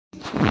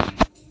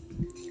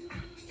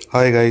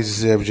Hi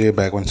guys, F जे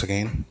back once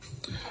again.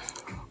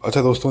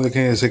 अच्छा दोस्तों,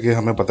 देखें, जैसे कि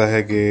हमें पता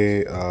है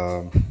कि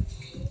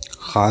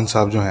ख़ान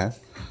साहब जो हैं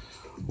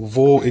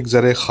वो एक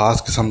ज़रा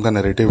ख़ास किस्म का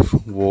नैरेटिव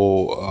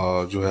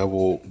वो जो है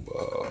वो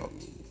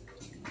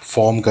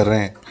फॉर्म कर रहे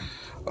हैं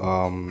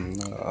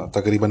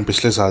तकरीबन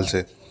पिछले साल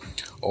से।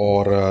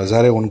 और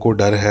ज़ाहिर है उनको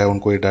डर है,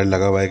 उनको ये डर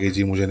लगा हुआ है कि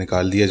जी मुझे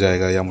निकाल दिया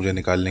जाएगा या मुझे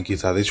निकालने की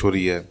साजिश हो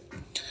रही है।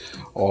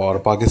 और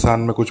पाकिस्तान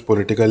में कुछ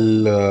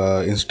पॉलिटिकल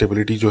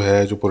इंस्टेबिलिटी जो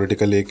है, जो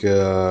पॉलिटिकल एक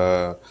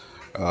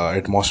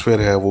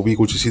एटमॉस्फेयर है, वो भी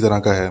कुछ इसी तरह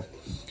का है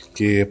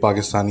कि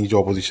पाकिस्तानी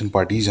जो अपोजिशन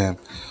पार्टीज़ हैं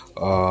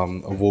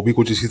वो भी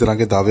कुछ इसी तरह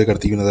के दावे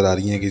करती हुई नज़र आ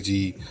रही हैं कि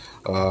जी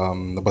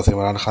बस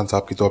इमरान खान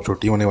साहब की तो अब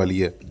छुट्टी होने वाली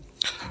है।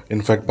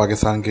 इनफैक्ट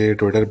पाकिस्तान के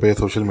ट्विटर पे,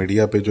 सोशल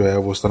मीडिया पे जो है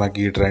वो उस तरह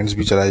की ट्रेंड्स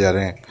भी चलाए जा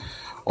रहे हैं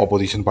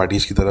अपोजिशन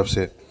पार्टीज़ की तरफ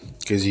से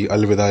कि जी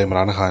अलविदा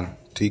इमरान खान।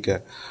 ठीक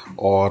है।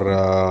 और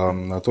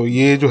तो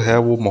ये जो है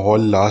वो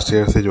माहौल लास्ट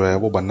ईयर से जो है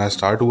वो बनना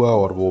स्टार्ट हुआ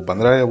और वो बन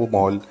रहा है वो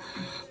माहौल।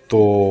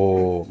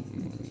 तो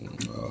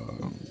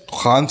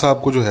खान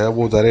साहब को जो है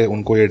वो डर है,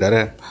 उनको ये डर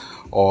है।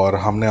 और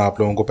हमने आप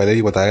लोगों को पहले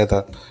ही बताया था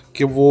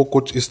कि वो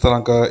कुछ इस तरह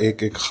का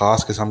एक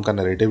ख़ास किस्म का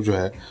नैरेटिव जो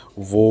है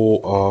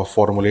वो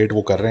फॉर्मुलेट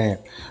वो कर रहे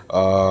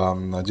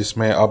हैं,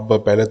 जिसमें अब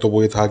पहले तो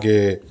वो ये था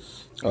कि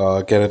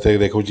कह रहे थे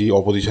देखो जी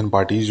अपोजिशन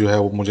पार्टीज़ जो है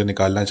वो मुझे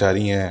निकालना चाह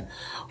रही हैं।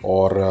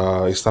 और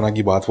इस तरह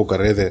की बात वो कर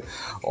रहे थे।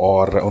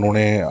 और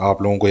उन्होंने,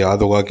 आप लोगों को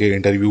याद होगा कि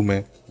इंटरव्यू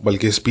में,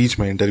 बल्कि स्पीच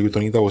में, इंटरव्यू तो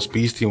नहीं था, वो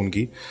स्पीच थी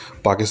उनकी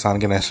पाकिस्तान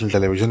के नेशनल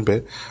टेलीविज़न पे,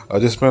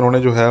 जिसमें उन्होंने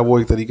जो है वो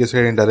एक तरीके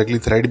से इनडायरेक्टली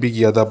थ्रेट भी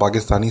किया था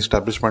पाकिस्तानी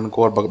इस्टेब्लिशमेंट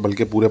को और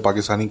बल्कि पूरे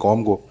पाकिस्तानी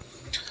कौम को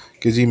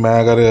कि जी मैं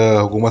अगर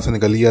हुकूमत से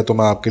निकल लिया तो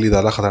मैं आपके लिए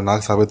ज़्यादा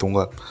ख़तरनाक साबित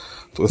होऊंगा।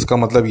 तो इसका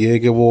मतलब ये है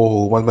कि वो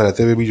हुकूमत में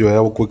रहते हुए भी जो है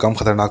वो कोई कम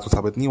ख़तरनाक तो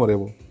साबित नहीं हो रहे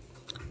वो।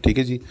 ठीक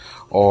है जी।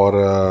 और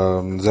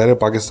ज़ाहिर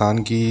पाकिस्तान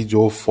की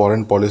जो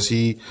फॉरेन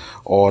पॉलिसी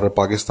और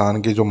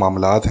पाकिस्तान के जो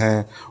मामलात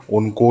हैं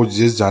उनको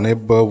जिस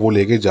जानिब वो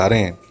लेके जा रहे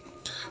हैं,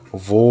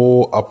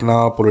 वो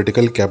अपना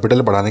पॉलिटिकल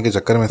कैपिटल बढ़ाने के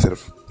चक्कर में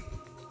सिर्फ,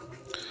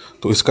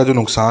 तो इसका जो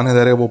नुकसान है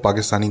ज़ाहिर है वो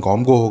पाकिस्तानी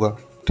कौम को होगा।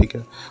 ठीक है।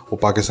 वो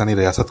पाकिस्तानी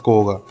रियासत को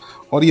होगा।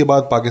 और ये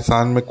बात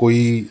पाकिस्तान में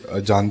कोई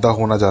जानता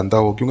हो ना जानता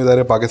हो, क्योंकि ज़ाहिर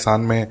है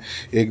पाकिस्तान में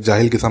एक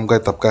जाहिल किस्म का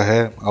तबका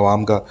है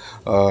आवाम का,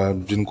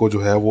 जिनको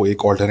जो है वो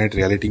एक ऑल्टरनेट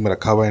रियलिटी में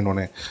रखा हुआ है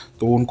इन्होंने।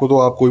 तो उनको तो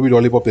आप कोई भी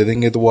लॉलीपॉप दे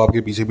देंगे तो वो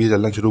आपके पीछे पीछे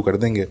चलना शुरू कर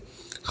देंगे।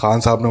 खान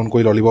साहब ने उनको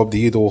ये लॉलीपॉप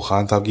दी तो वो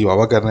खान साहब की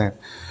वाह कर रहे हैं।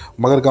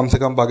 मगर कम से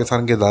कम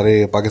पाकिस्तान के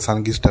इदारे,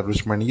 पाकिस्तान की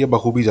इस्टेब्लिशमेंट ये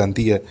बखूबी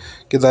जानती है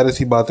कि ज़ाहिर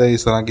सी बात है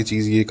इस तरह की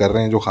चीज़ ये कर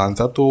रहे हैं जो खान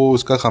साहब, तो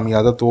उसका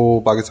खामियाजा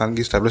तो पाकिस्तान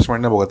की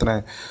इस्टेब्लिशमेंट ने भुगतना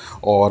है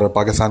और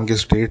पाकिस्तान के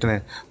स्टेट ने,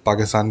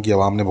 पाकिस्तान की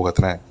आवाम ने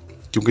भुगतना है।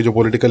 क्योंकि जो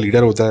पॉलिटिकल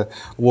लीडर होता है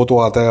वो तो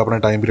आता है, अपना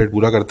टाइम पीरियड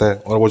पूरा करता है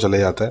और वो चले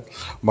जाता है।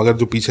 मगर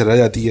जो पीछे रह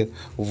जाती है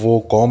वो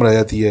कौम रह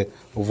जाती है,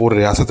 वो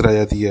रियासत रह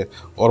जाती है,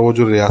 और वो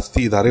जो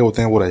रियासती इदारे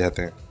होते हैं वो रह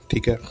जाते हैं।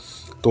 ठीक है।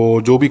 तो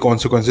जो भी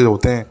कॉन्सिक्वेंसेज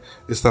होते हैं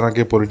इस तरह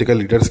के पॉलिटिकल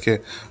लीडर्स के,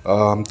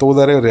 तो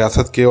उधर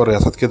रियासत के और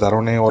रियासत के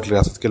इदारों ने और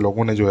रियासत के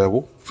लोगों ने जो है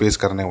वो फेस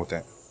करने होते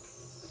हैं।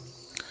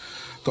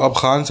 तो अब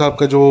खान साहब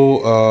का जो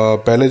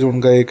पहले जो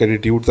उनका एक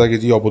एटीट्यूड था कि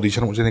जी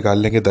अपोजिशन मुझे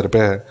निकालने के दर पे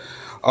है,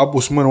 अब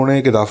उसमें उन्होंने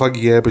एक इजाफा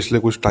किया है पिछले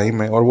कुछ टाइम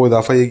में, और वो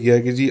इजाफा ये किया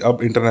है कि जी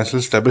अब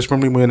इंटरनेशनल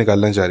स्टैब्लिशमेंट भी मुझे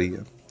निकालना चाह रही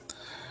है।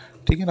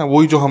 ठीक है ना।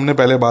 वही जो हमने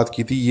पहले बात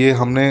की थी, ये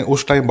हमने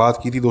उस टाइम बात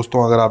की थी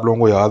दोस्तों, अगर आप लोगों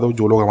को याद हो,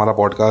 जो लोग हमारा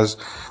पॉडकास्ट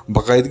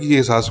बाकायदगी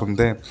के साथ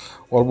सुनते हैं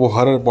और वो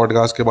हर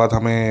पॉडकास्ट के बाद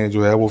हमें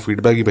जो है वो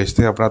फीडबैक ही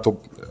भेजते हैं अपना, तो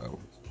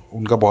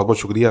उनका बहुत बहुत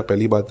शुक्रिया,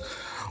 पहली बात।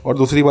 और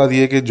दूसरी बात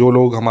ये कि जो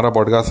लोग हमारा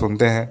पॉडकास्ट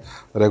सुनते हैं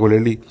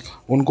रेगुलरली,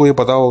 उनको ये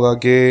पता होगा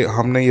कि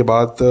हमने ये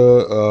बात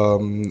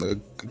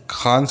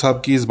खान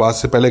साहब की इस बात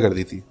से पहले कर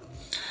दी थी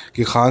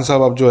कि खान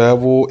साहब अब जो है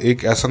वो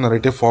एक ऐसा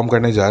नैरेटिव फॉर्म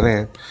करने जा रहे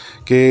हैं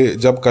कि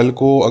जब कल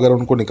को अगर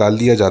उनको निकाल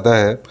दिया जाता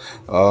है,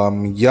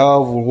 या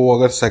वो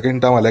अगर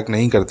सेकंड टर्म इलेक्ट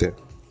नहीं करते,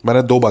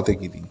 मैंने दो बातें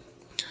की थी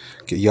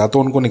कि या तो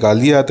उनको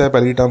निकाल दिया जाता है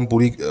पहली टर्म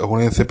पूरी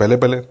होने से पहले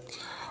पहले,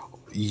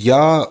 या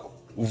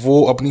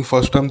वो अपनी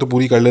फर्स्ट टर्म तो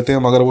पूरी कर लेते हैं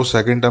मगर वो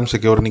सेकंड टर्म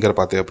सिक्योर नहीं कर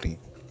पाते अपनी।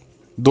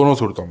 दोनों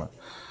सूरतों में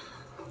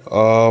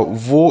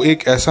वो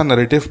एक ऐसा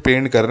नैरेटिव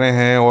पेंट कर रहे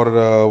हैं और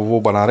वो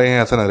बना रहे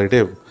हैं ऐसा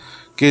नैरेटिव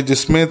कि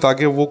जिसमें,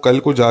 ताकि वो कल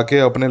को जाके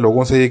अपने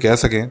लोगों से ये कह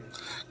सकें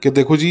कि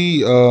देखो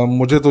जी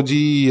मुझे तो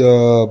जी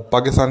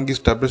पाकिस्तान की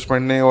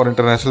इस्टेब्लिशमेंट ने और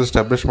इंटरनेशनल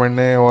इस्टेब्लिशमेंट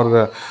ने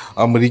और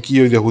अमरीकी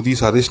और यहूदी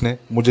साजिश ने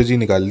मुझे जी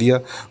निकाल लिया।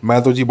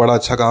 मैं तो जी बड़ा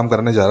अच्छा काम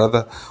करने जा रहा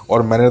था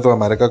और मैंने तो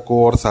अमेरिका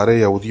को और सारे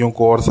यहूदियों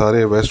को और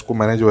सारे वेस्ट को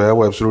मैंने जो है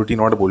वो एब्सोल्युटली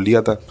नॉट बोल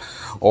दिया था।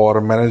 और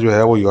मैंने जो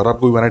है वो यूरोप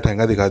को भी मैंने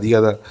ठेंगा दिखा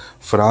दिया था,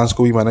 फ्रांस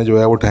को भी मैंने जो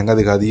है वो ठेंगा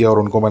दिखा दिया और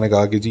उनको मैंने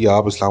कहा कि जी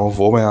आप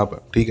इस्लामोफोब हैं आप।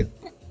 ठीक है।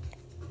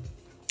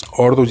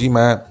 और तो जी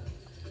मैं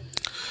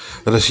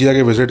रशिया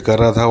के विज़िट कर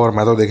रहा था और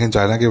मैं तो देखें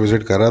चाइना के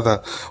विज़िट कर रहा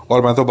था,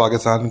 और मैं तो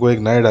पाकिस्तान को एक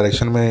नए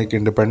डायरेक्शन में एक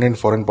इंडिपेंडेंट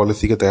फॉरेन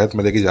पॉलिसी के तहत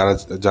मैं लेके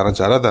जाना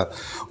चाह रहा था।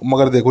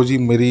 मगर देखो जी,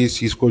 मेरी इस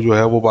चीज़ को जो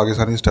है वो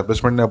पाकिस्तानी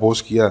इस्टेब्लिशमेंट ने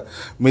अपोज़ किया,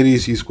 मेरी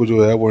इस चीज़ को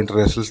जो है वो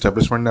इंटरनेशनल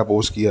इस्टेब्लिशमेंट ने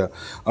अपोज़ किया।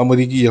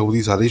 अमरीकी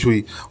यहूदी साजिश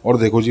हुई और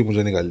देखो जी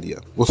मुझे निकाल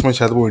दिया। उसमें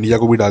शायद वो इंडिया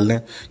को भी डाल लें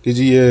कि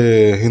जी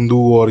ये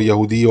हिंदू और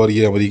यहूदी और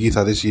ये अमरीकी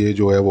साजिश ये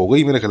जो है वो हो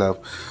गई मेरे खिलाफ।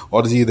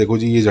 और जी देखो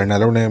जी, ये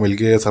जर्नलों ने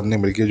मिलके, सब ने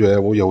मिलके जो है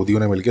वो यहूदियों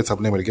ने मिलके, सब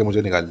ने मिलके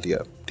मुझे निकाल दिया।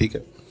 ठीक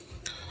है,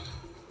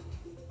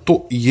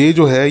 तो ये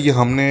जो है ये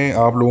हमने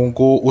आप लोगों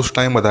को उस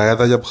टाइम बताया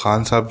था जब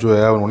खान साहब जो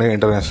है उन्होंने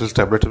इंटरनेशनल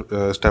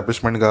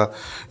इस्टेब्लिशमेंट का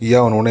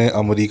या उन्होंने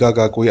अमेरिका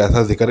का कोई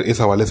ऐसा जिक्र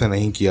इस हवाले से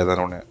नहीं किया था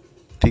उन्होंने।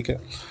 ठीक है,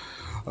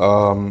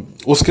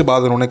 उसके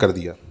बाद उन्होंने कर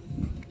दिया।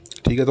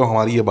 ठीक है, तो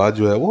हमारी ये बात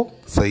जो है वो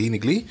सही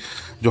निकली,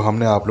 जो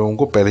हमने आप लोगों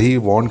को पहले ही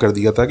वार्न कर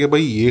दिया था कि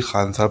भाई ये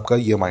खान साहब का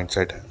ये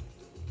माइंडसेट है।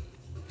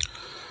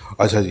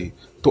 अच्छा जी,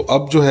 तो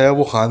अब जो है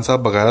वो खान साहब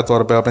बकायदा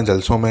तौर पे अपने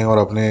जलसों में और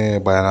अपने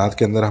बयानात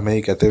के अंदर हमें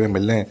ये कहते हुए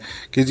मिल रहे हैं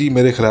कि जी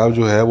मेरे ख़िलाफ़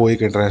जो है वो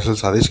एक इंटरनेशनल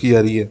साजिश की जा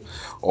रही है,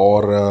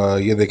 और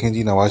ये देखें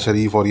जी नवाज़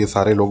शरीफ और ये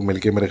सारे लोग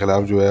मिलके मेरे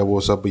ख़िलाफ़ जो है वो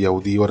सब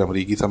यहूदी और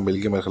अमरीकी सब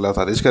मिलके मेरे ख़िलाफ़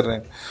साजिश कर रहे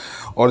हैं,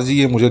 और जी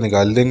ये मुझे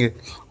निकाल देंगे,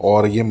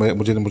 और ये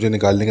मुझे मुझे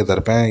निकालने के दर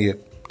पे हैं ये।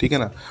 ठीक है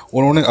ना,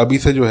 उन्होंने अभी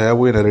से जो है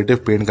वो ये नैरेटिव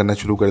पेंट करना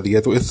शुरू कर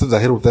दिया। तो इससे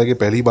जाहिर होता है कि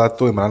पहली बात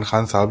तो इमरान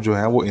खान साहब जो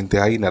हैं वो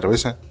इंतहाई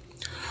नर्वस हैं,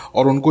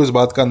 और उनको इस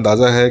बात का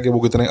अंदाज़ा है कि वो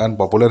कितने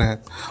अनपॉपुलर हैं,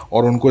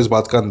 और उनको इस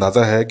बात का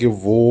अंदाज़ा है कि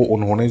वो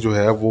उन्होंने जो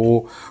है वो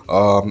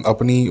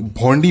अपनी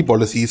भोंडी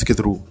पॉलिसीज़ के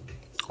थ्रू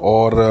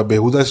और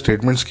बेहुदा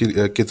स्टेटमेंट्स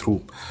के थ्रू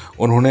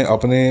उन्होंने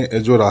अपने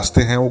जो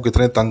रास्ते हैं वो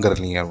कितने तंग कर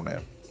लिए हैं उन्हें।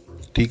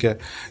 ठीक है,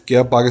 कि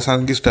अब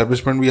पाकिस्तान की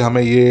इस्टेब्लिशमेंट भी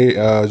हमें ये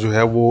जो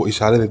है वो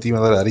इशारे देती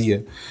नज़र आ रही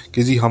है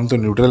कि जी हम तो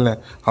न्यूट्रल हैं,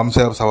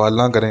 हमसे आप सवाल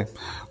ना करें।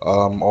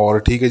 और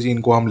ठीक है जी,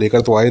 इनको हम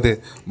लेकर तो आए थे,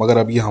 मगर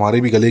अब ये हमारे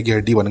भी गले की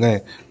हड्डी बन गए,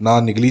 ना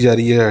निकली जा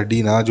रही है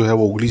हड्डी, ना जो है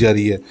वो उगली जा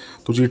रही है।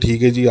 तो जी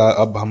ठीक है जी,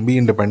 अब हम भी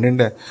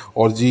इंडिपेंडेंट हैं,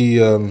 और जी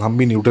हम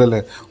भी न्यूट्रल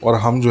हैं, और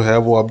हम जो है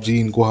वो अब जी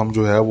इनको हम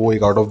जो है वो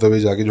एक आउट ऑफ द वे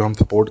जाके जो हम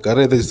सपोर्ट कर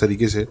रहे थे जिस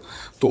तरीके से,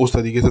 तो उस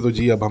तरीके से तो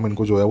जी अब हम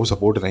इनको जो है वो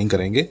सपोर्ट नहीं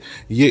करेंगे।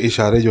 ये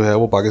इशारे जो है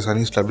वो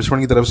पाकिस्तानी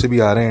इस्टेब्लिशमेंट की तरफ से भी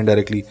आ रहे हैं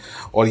डायरेक्टली,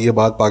 और ये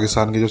बात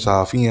पाकिस्तान के जो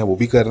सहाफ़ी हैं वो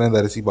भी कर रहे हैं,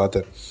 ज़ाहिर सी बात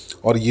है।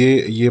 और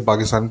ये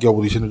पाकिस्तान की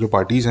अपोजिशन जो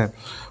पार्टीज़ हैं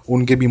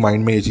उनके भी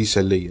माइंड में ये चीज़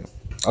चल रही है।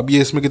 अब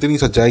ये इसमें कितनी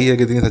सच्चाई है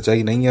कितनी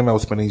सच्चाई नहीं है मैं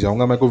उस पर नहीं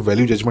जाऊँगा, मैं कोई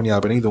वैल्यू जजमेंट यहाँ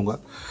पे नहीं दूंगा,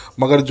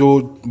 मगर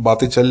जो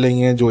बातें चल रही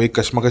हैं, जो एक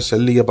कशमकश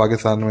चल रही है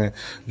पाकिस्तान में,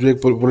 जो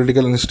एक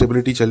पॉलिटिकल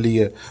इंस्टेबिलिटी चल रही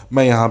है,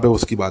 मैं यहाँ पे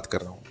उसकी बात कर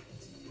रहा हूँ।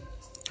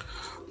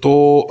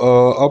 तो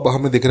अब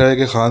हमें दिख रहा है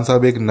कि खान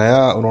साहब एक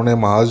नया उन्होंने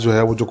महाज जो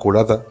है वो जो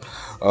खोला था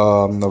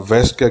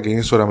वेस्ट के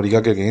अगेंस्ट और अमेरिका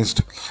के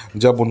अगेंस्ट,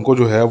 जब उनको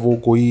जो है वो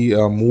कोई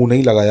मुंह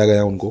नहीं लगाया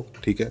गया उनको।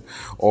 ठीक है,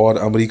 और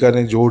अमेरिका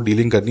ने जो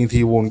डीलिंग करनी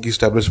थी वो उनकी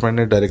इस्टेब्लिशमेंट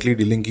ने डायरेक्टली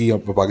डीलिंग की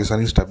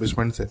पाकिस्तानी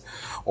इस्टेब्लिशमेंट से,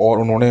 और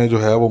उन्होंने जो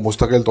है वो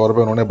मुस्तकिल तौर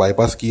पे उन्होंने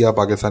बाईपास किया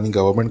पाकिस्तानी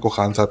गवर्नमेंट को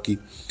खान साहब की।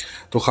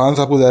 तो खान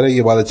साहब को ज़ाहिर है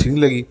ये बात अच्छी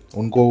नहीं लगी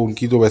उनको,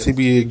 उनकी तो वैसे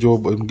भी एक जो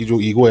उनकी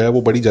जो ईगो है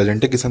वो बड़ी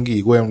जाजेंटिक किस्म की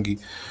ईगो है उनकी,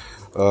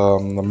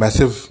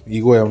 मैसिव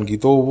ईगो है उनकी,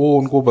 तो वो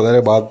उनको पता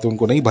है बात तो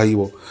उनको नहीं भाई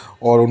वो,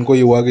 और उनको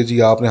ये हुआ कि जी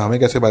आपने हमें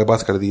कैसे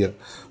बाईपास कर दिया।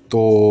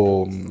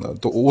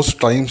 तो उस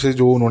टाइम से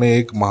जो उन्होंने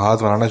एक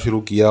महाज बनाना शुरू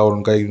किया और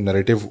उनका एक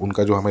नैरेटिव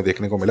उनका जो हमें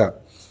देखने को मिला,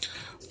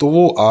 तो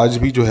वो आज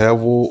भी जो है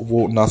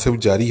वो ना सिर्फ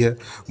जारी है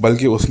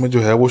बल्कि उसमें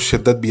जो है वो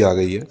शिद्दत भी आ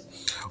गई है।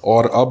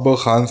 और अब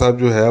खान साहब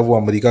जो है वो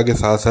अमेरिका के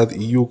साथ साथ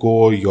ईयू को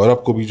और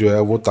यूरोप को भी जो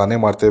है वो ताने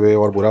मारते हुए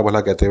और बुरा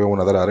भला कहते हुए वो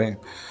नज़र आ रहे हैं,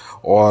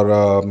 और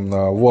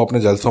वो अपने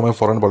जलसों में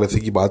फ़ॉरेन पॉलिसी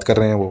की बात कर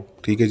रहे हैं वो।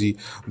 ठीक है जी,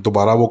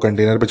 दोबारा वो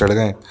कंटेनर पे चढ़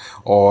गए,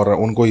 और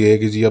उनको ये है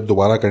कि जी अब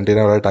दोबारा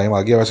कंटेनर वाला टाइम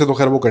आ गया। वैसे तो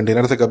खैर वो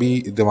कंटेनर से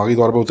कभी दिमागी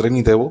तौर पे उतरे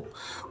नहीं थे,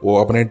 वो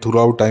अपने थ्रू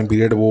आउट टाइम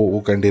पीरियड वो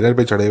कंटेनर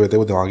पे चढ़े हुए थे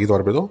वो दिमागी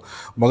तौर पे तो,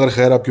 मगर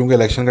खैर अब क्योंकि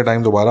इलेक्शन का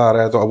टाइम दोबारा आ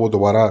रहा है तो अब वो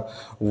दोबारा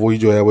वही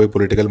जो है वो एक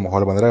पॉलिटिकल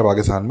माहौल बन रहा है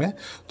पाकिस्तान में।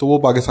 तो वो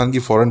पाकिस्तान की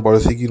फ़ॉरेन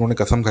पॉलिसी की उन्होंने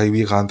कसम खाई हुई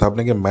है खान साहब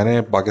ने कि मैंने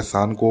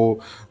पाकिस्तान को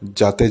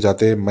जाते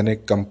जाते मैंने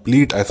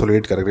कंप्लीट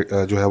आइसोलेट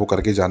कर जो है वो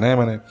करके जाना है,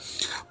 मैंने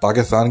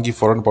पाकिस्तान की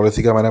फ़ॉरेन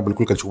पॉलिसी का मैंने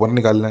बिल्कुल कचूमर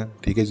निकालना है।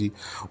 ठीक है जी,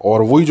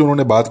 और वही जो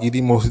उन्होंने बात की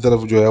थी मैं उसी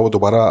तरफ जो है वो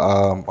दोबारा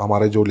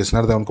हमारे जो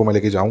लिसनर थे उनको मैं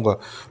लेके जाऊँगा।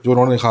 जो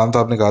उन्होंने खान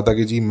साहब ने कहा था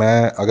कि जी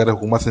मैं अगर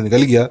हुकूमत से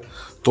निकल गया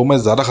तो मैं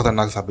ज़्यादा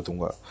ख़तरनाक साबित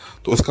हूँगा।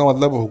 तो इसका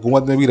मतलब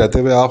हुकूमत में भी रहते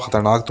हुए आप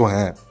ख़तरनाक तो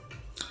हैं,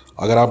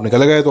 अगर आप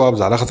निकल गए तो आप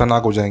ज़्यादा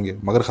ख़तरनाक हो जाएंगे,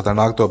 मगर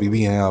ख़तरनाक तो अभी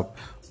भी हैं आप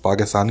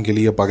पाकिस्तान के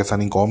लिए,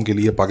 पाकिस्तानी कौम के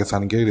लिए,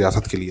 पाकिस्तान के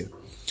रियासत के लिए।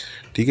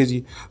 ठीक है जी,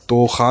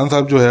 तो खान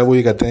साहब जो है वो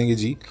ये कहते हैं कि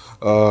जी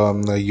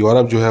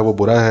यूरोप जो है वो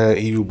बुरा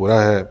है, ईयू बुरा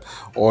है,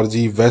 और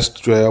जी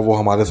वेस्ट जो है वो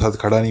हमारे साथ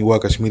खड़ा नहीं हुआ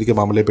कश्मीर के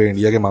मामले पे,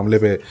 इंडिया के मामले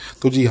पे,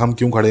 तो जी हम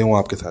क्यों खड़े हों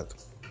आपके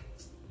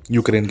साथ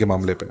यूक्रेन के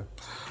मामले पे।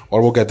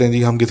 और वो कहते हैं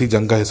जी हम किसी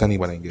जंग का हिस्सा नहीं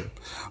बनेंगे।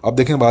 अब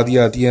देखें बात ये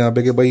आती है यहाँ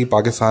पे कि भाई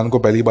पाकिस्तान को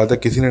पहली बात है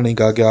किसी ने नहीं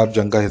कहा कि आप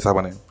जंग का हिस्सा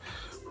बने,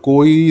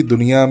 कोई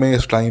दुनिया में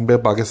इस टाइम पे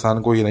पाकिस्तान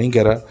को ये नहीं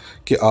कह रहा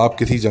कि आप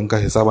किसी जंग का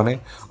हिस्सा बने।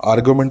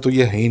 आर्गूमेंट तो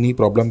ये है ही नहीं,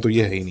 प्रॉब्लम तो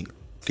ये है ही नहीं।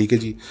 ठीक है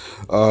जी,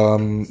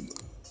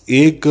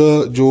 एक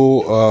जो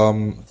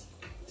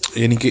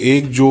यानी कि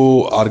एक जो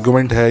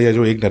आर्गुमेंट है या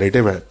जो एक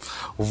नैरेटिव है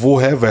वो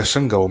है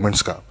वेस्टर्न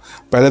गवर्नमेंट्स का।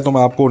 पहले तो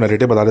मैं आपको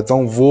नैरेटिव बता देता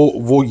हूँ।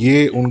 वो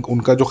ये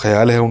उनका जो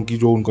ख्याल है, उनकी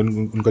जो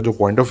उनका जो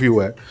पॉइंट ऑफ व्यू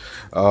है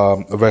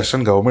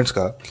वेस्टर्न गवर्नमेंट्स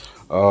का,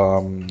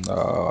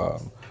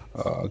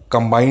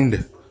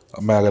 कंबाइंड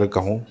मैं अगर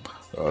कहूँ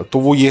तो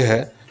वो ये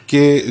है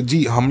कि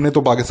जी हमने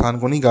तो पाकिस्तान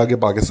को नहीं कहा कि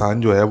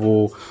पाकिस्तान जो है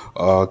वो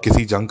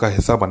किसी जंग का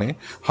हिस्सा बने।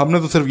 हमने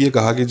तो सिर्फ ये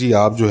कहा कि जी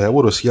आप जो है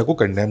वो रसिया को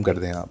कंडेम कर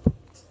दें। आप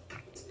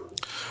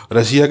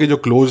रशिया के जो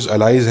क्लोज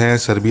अलाइज हैं,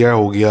 सर्बिया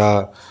हो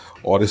गया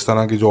और इस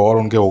तरह के जो और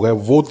उनके हो गए,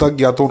 वो तक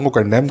या तो उनको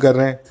कंडेम कर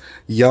रहे हैं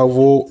या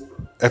वो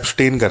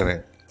एब्सटेन कर रहे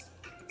हैं,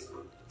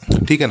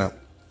 ठीक है ना।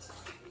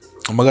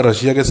 मगर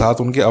रशिया के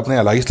साथ उनके अपने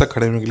अलाइज तक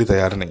खड़े होने के लिए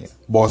तैयार नहीं है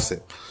बहुत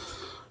से,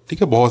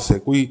 ठीक है, बहुत से,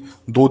 कोई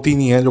दो तीन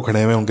ही हैं जो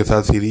खड़े हुए हैं उनके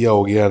साथ। सीरिया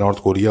हो गया, नॉर्थ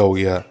कोरिया हो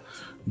गया,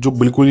 जो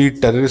बिल्कुल ही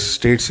टेररिस्ट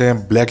स्टेट्स हैं,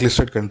 ब्लैक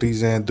लिस्टेड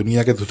कंट्रीज़ हैं,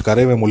 दुनिया के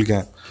धुतकारे हुए मुल्क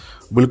हैं,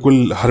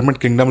 बिल्कुल हर्मिट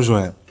किंगडम्स जो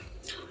हैं,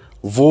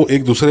 वो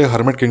एक दूसरे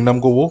हर्मिट किंगडम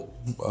को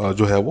वो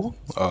जो है वो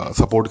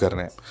सपोर्ट कर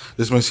रहे हैं।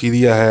 जिसमें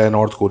सीरिया है,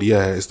 नॉर्थ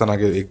कोरिया है, इस तरह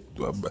के एक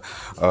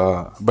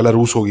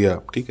बेलारूस हो गया,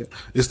 ठीक है।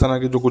 इस तरह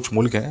के जो कुछ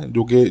मुल्क हैं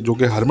जो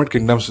कि हर्मिट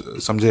किंगडम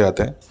समझे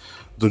जाते हैं,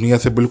 दुनिया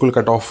से बिल्कुल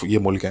कट ऑफ ये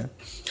मुल्क हैं।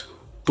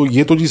 तो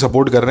ये तो जी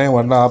सपोर्ट कर रहे हैं,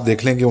 वरना आप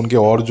देख लें कि उनके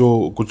और जो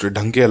कुछ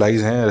ढंग के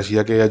अलाइज हैं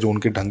रशिया के, या जो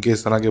उनके ढंग के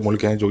इस तरह के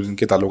मुल्क हैं जो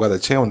जिनके ताल्लुकात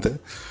अच्छे हैं उनसे,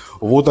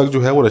 वो तक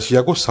जो है वो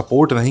रशिया को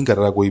सपोर्ट नहीं कर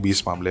रहा कोई भी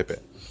इस मामले पे,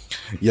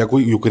 या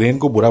कोई यूक्रेन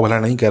को बुरा भला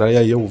नहीं कह रहा,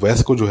 या ये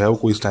वेस्ट को जो है वो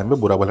कोई इस टाइम पे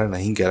बुरा भला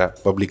नहीं कह रहा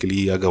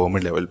पब्लिकली या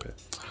गवर्नमेंट लेवल पे।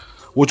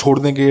 वो छोड़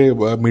दें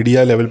कि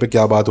मीडिया लेवल पे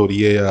क्या बात हो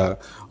रही है या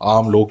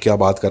आम लोग क्या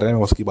बात कर रहे हैं,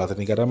 मैं उसकी बात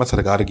नहीं कर रहा, मैं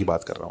सरकार की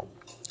बात कर रहा हूँ।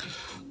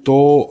 तो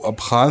अब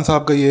खान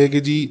साहब का ये है कि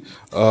जी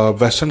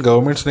वेस्टर्न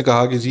गवर्नमेंट्स ने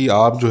कहा कि जी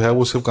आप जो है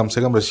वो सिर्फ कम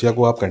से कम रशिया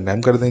को आप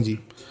कंडेम कर दें जी।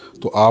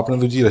 तो आपने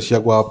तो जी रशिया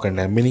को आप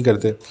कंडेम भी नहीं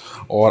करते,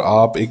 और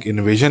आप एक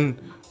इन्वेजन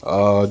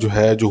जो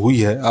है जो हुई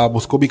है आप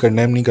उसको भी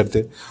कंडेम नहीं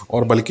करते,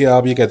 और बल्कि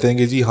आप ये कहते हैं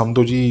कि जी हम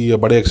तो जी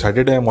बड़े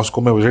एक्साइटेड हैं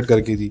मॉस्को में विजिट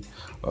करके जी,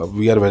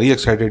 वी आर वेरी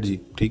एक्साइटेड जी,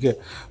 ठीक है।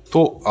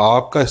 तो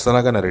आपका इस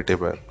तरह का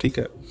नैरेटिव है, ठीक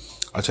है।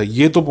 अच्छा,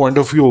 ये तो पॉइंट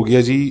ऑफ व्यू हो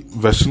गया जी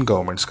वेस्टर्न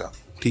गवर्नमेंट्स का,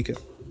 ठीक है।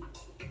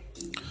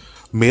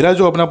 मेरा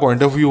जो अपना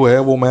पॉइंट ऑफ व्यू है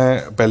वो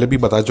मैं पहले भी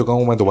बता चुका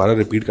हूँ, मैं दोबारा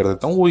रिपीट कर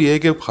देता हूँ। वो ये है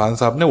कि खान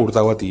साहब ने उड़ता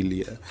हुआ तीर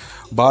लिया है।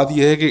 बात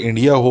यह है कि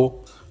इंडिया हो,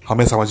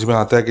 हमें समझ में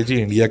आता है कि जी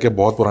इंडिया के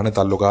बहुत पुराने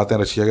ताल्लुकात हैं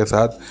रशिया के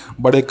साथ,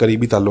 बड़े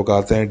करीबी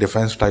ताल्लुकात हैं,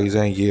 डिफेंस टाइज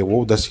हैं, ये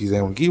वो 10 चीज़ें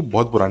उनकी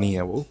बहुत पुरानी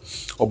हैं वो,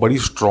 और बड़ी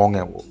स्ट्रॉन्ग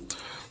हैं वो।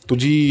 तो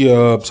जी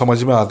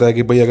समझ में आता है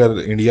कि भाई अगर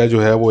इंडिया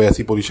जो है वो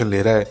ऐसी पोजीशन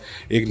ले रहा है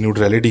एक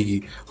न्यूट्रलिटी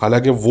की,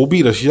 हालांकि वो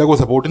भी रशिया को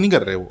सपोर्ट नहीं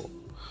कर रहे, वो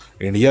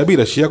इंडिया भी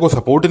रशिया को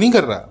सपोर्ट नहीं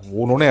कर रहा।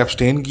 वो उन्होंने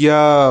एब्सटेन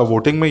किया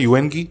वोटिंग में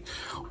यूएन की,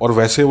 और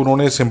वैसे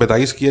उन्होंने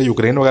सिंपैथाइज़ किया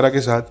यूक्रेन वगैरह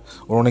के साथ।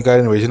 उन्होंने कहा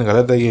इन्वेजन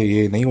गलत है,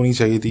 ये नहीं होनी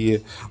चाहिए थी,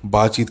 ये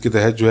बातचीत के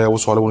तहत जो है वो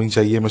सॉल्व होनी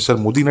चाहिए। मिस्टर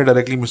मोदी ने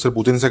डायरेक्टली मिस्टर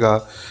पुतिन से कहा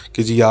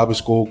कि जी आप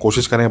इसको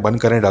कोशिश करें,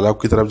 बंद करें,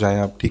 डायलॉग की तरफ जाएं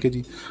आप, ठीक है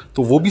जी।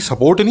 तो वो भी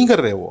सपोर्ट नहीं कर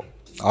रहे, वो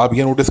आप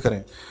ये नोटिस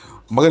करें।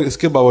 मगर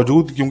इसके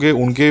बावजूद क्योंकि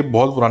उनके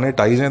बहुत पुराने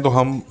टाइज हैं, तो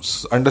हम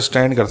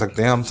अंडरस्टैंड कर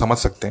सकते हैं, हम समझ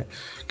सकते हैं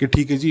कि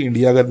ठीक है जी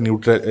इंडिया अगर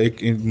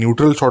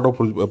न्यूट्रल सॉर्ट ऑफ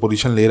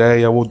पोजीशन ले रहा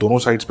है या वो दोनों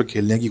साइड्स पे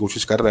खेलने की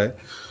कोशिश कर रहा है,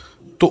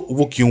 तो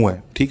वो क्यों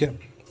है, ठीक है।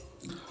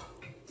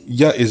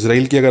 या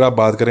इसराइल की अगर आप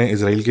बात करें,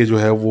 इसराइल के जो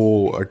है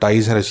वो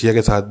टाइज हैं रशिया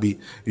के साथ भी,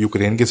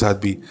 यूक्रेन के साथ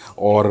भी,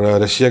 और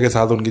रशिया के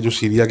साथ उनके जो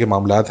सीरिया के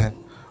मामलात हैं,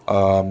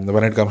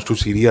 when it comes to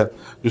Syria,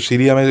 जो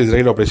सीरिया में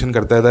इसराइल ऑपरेशन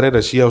करता है,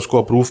 रशिया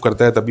उसको अप्रूव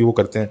करता है तभी वो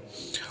करते हैं।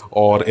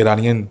 और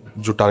ईरानियन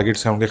जो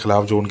टारगेट्स हैं उनके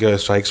ख़िलाफ़ जो उनके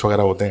स्ट्राइक्स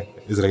वगैरह होते हैं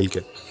इसराइल के,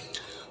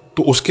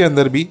 तो उसके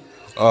अंदर भी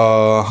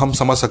हम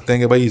समझ सकते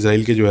हैं कि भाई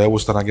इसराइल के जो है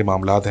उस तरह के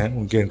मामलात हैं,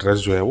 उनके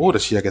इंटरेस्ट जो है वो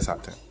रशिया के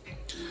साथ हैं।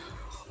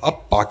 अब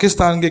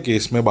पाकिस्तान के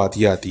केस में बात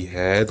ये आती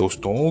है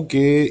दोस्तों कि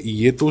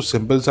ये तो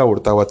सिंपल सा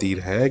उड़ता हुआ तीर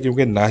है,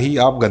 क्योंकि ना ही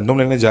आप गंदम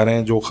लेने जा रहे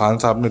हैं, जो खान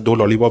साहब ने 2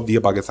 लॉलीपॉप दिए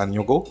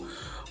पाकिस्तानियों को,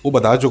 वो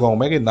बता चुका हूँ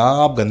मैं कि ना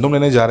आप गंदम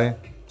लेने जा रहे हैं,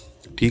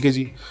 ठीक है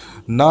जी,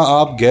 ना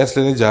आप गैस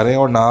लेने जा रहे हैं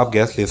और ना आप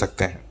गैस ले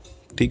सकते हैं,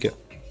 ठीक है।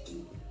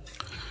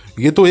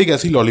 ये तो एक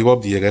ऐसी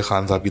लॉलीपॉप दिए गए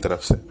खान साहब की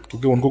तरफ से,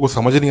 क्योंकि उनको कुछ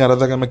समझ नहीं आ रहा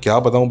था कि मैं क्या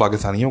बताऊं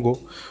पाकिस्तानियों को।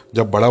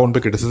 जब बड़ा उन पर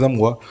क्रिटिसिज्म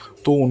हुआ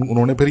तो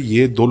उन्होंने फिर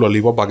ये 2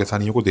 लॉलीपॉप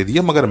पाकिस्तानियों को दे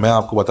दिया। मगर मैं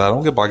आपको बता रहा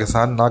हूँ कि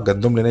पाकिस्तान ना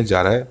गंदम लेने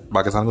जा रहा है,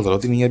 पाकिस्तान को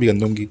ज़रूरत ही नहीं है अभी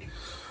गंदम की,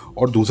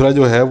 और दूसरा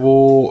जो है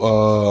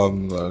वो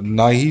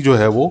ना ही जो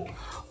है वो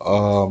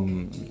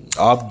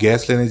आप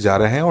गैस लेने जा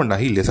रहे हैं और ना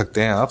ही ले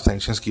सकते हैं आप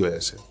सैंक्शंस की वजह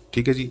से,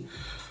 ठीक है जी।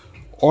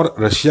 और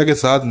रशिया के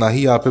साथ ना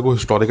ही आप को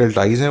हिस्टोरिकल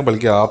टाइज़ हैं,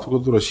 बल्कि आपको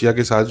तो रशिया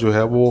के साथ जो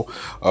है वो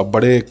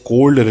बड़े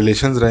कोल्ड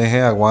रिलेशंस रहे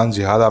हैं। अफगान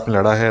जिहाद आपने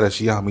लड़ा है,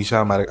 रशिया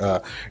हमेशा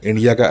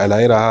इंडिया का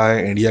एलाई रहा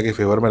है, इंडिया के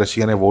फेवर में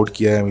रशिया ने वोट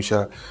किया है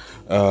हमेशा।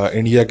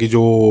 इंडिया की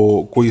जो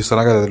कोई इस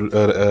तरह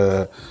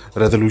का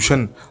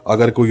रेजोल्यूशन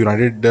अगर कोई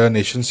यूनाइटेड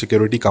नेशन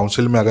सिक्योरिटी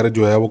काउंसिल में अगर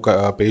जो है वो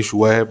पेश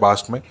हुआ है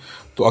पास्ट में,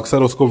 तो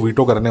अक्सर उसको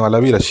वीटो करने वाला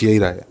भी रशिया ही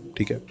रहा है,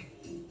 ठीक है,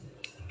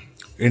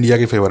 इंडिया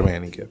के फेवर में,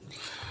 यानी कि।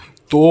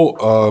 तो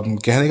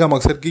कहने का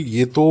मकसद कि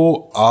ये तो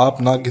आप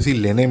ना किसी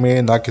लेने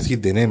में ना किसी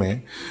देने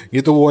में,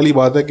 ये तो वो वाली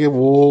बात है कि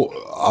वो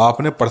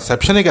आपने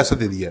परसेप्शन एक ऐसा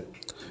दे दिया है।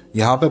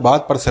 यहाँ पे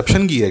बात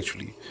परसेप्शन की है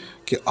एक्चुअली,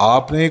 कि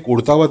आपने एक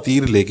उड़ता हुआ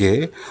तीर लेके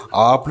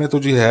आपने तो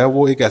जो है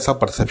वो एक ऐसा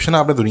परसेप्शन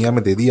आपने दुनिया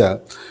में दे दिया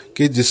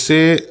कि जिससे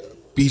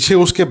पीछे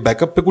उसके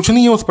बैकअप पे कुछ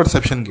नहीं है उस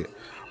परसेप्शन के,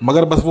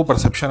 मगर बस वो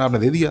परसेप्शन आपने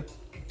दे दिया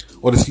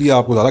और इसलिए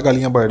आपको ज़्यादा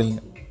गालियाँ पड़ रही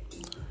हैं।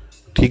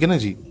 ठीक है ना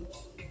जी।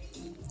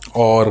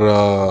 और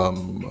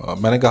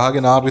मैंने कहा कि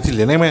ना आप किसी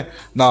लेने में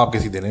ना आप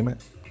किसी देने में।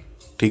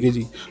 ठीक है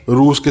जी।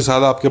 रूस के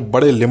साथ आपके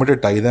बड़े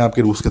लिमिटेड टाइज हैं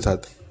आपके रूस के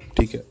साथ।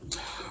 ठीक है।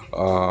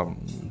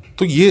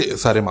 तो ये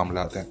सारे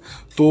मामला आते हैं।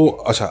 तो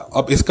अच्छा,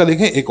 अब इसका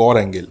देखें एक और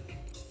एंगल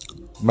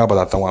मैं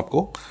बताता हूँ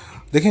आपको।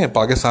 देखें,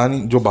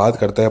 पाकिस्तान जो बात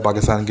करता है,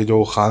 पाकिस्तान के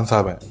जो खान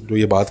साहब हैं जो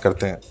ये बात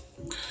करते हैं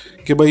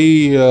कि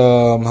भाई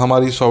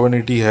हमारी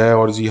सॉवरेनिटी है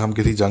और जी हम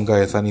किसी जंग का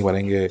हिस्सा नहीं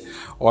बनेंगे।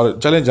 और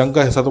चलें, जंग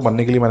का हिस्सा तो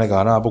बनने के लिए मैंने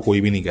कहा ना, आपको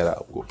कोई भी नहीं कह रहा,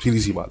 आपको सीधी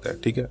सी बात है।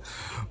 ठीक है,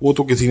 वो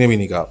तो किसी ने भी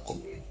नहीं कहा आपको।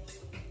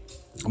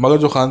 मगर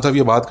जो खान साहब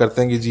ये बात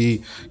करते हैं कि जी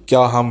क्या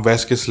हम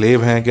वेस्ट के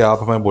स्लेव हैं कि आप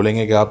हमें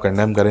बोलेंगे कि आप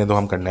कंडेम करें तो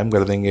हम कंडेम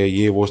कर देंगे,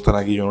 ये वो उस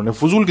तरह की जो उन्होंने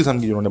फजूल किस्म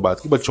की उन्होंने बात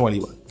की, बच्चों वाली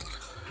बात।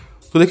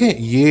 तो देखें,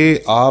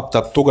 ये आप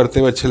तब तो करते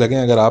हुए अच्छे लगें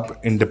अगर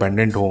आप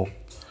इंडिपेंडेंट हो,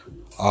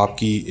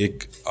 आपकी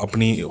एक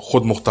अपनी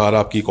खुद मुख्तार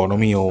आपकी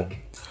इकोनॉमी हो,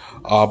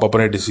 आप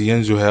अपने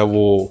डिसीजन जो है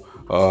वो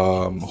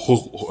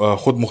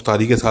खुद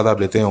मुख्तारी के साथ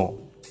आप लेते हो,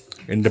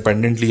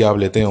 इंडिपेंडेंटली आप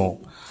लेते हो,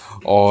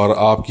 और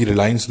आपकी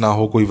रिलायंस ना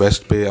हो कोई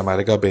वेस्ट पे,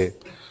 अमेरिका पे,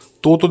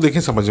 तो देखें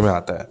समझ में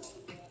आता है।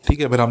 ठीक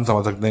है, फिर हम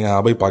समझ सकते हैं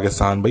हाँ भाई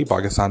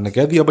पाकिस्तान ने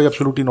कह दिया भाई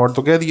एब्सोल्युटली नॉट,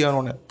 तो कह दिया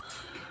उन्होंने।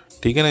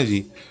 ठीक है ना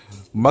जी।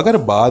 मगर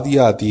बात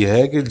यह आती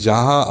है कि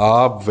जहां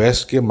आप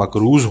वेस्ट के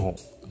मकरूज हों,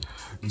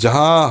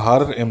 जहां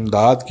हर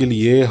इमदाद के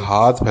लिए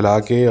हाथ फैला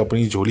के,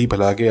 अपनी झोली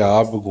फैला के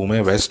आप घूमें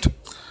वेस्ट,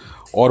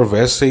 और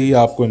वेस्ट से ही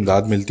आपको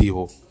इमदाद मिलती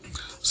हो।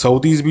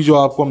 सऊदीज़ भी जो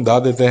आपको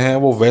इमदाद देते हैं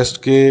वो वेस्ट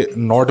के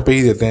नॉट पे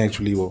ही देते हैं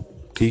एक्चुअली वो।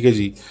 ठीक है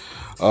जी।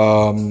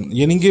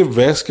 यानी कि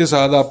वेस्ट के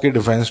साथ आपके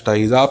डिफेंस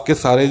टाइज, आपके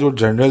सारे जो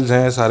जनरल्स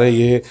हैं सारे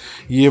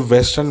ये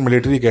वेस्टर्न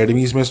मिलिट्री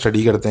एकेडमीज़ में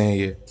स्टडी करते हैं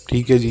ये।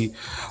 ठीक है जी।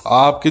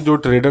 आपके जो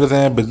ट्रेडर्स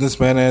हैं,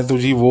 बिजनेसमैन हैं, तो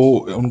जी वो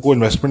उनको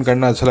इन्वेस्टमेंट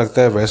करना अच्छा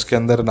लगता है वेस्ट के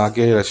अंदर, ना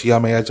कि रशिया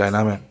में या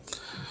चाइना में।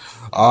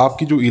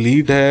 आपकी जो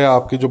इलीट है,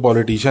 आपके जो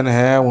पॉलिटिशियन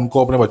हैं,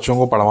 उनको अपने बच्चों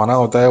को पढ़वाना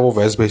होता है वो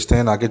वेस्ट भेजते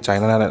हैं, ना कि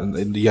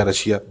चाइना या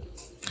रशिया।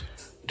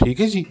 ठीक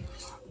है जी।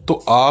 तो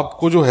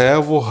आपको जो है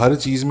वो हर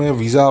चीज़ में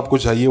वीज़ा आपको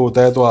चाहिए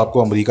होता है, तो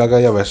आपको अमेरिका का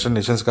या वेस्टर्न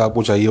नेशंस का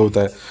आपको चाहिए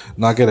होता है,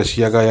 ना कि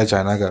रशिया का या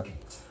चाइना का।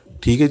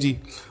 ठीक है जी।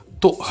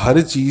 तो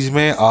हर चीज़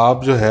में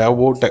आप जो है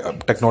वो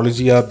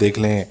टेक्नोलॉजी आप देख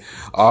लें,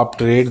 आप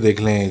ट्रेड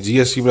देख लें,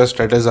 जीएसटी प्लस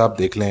स्टेटस आप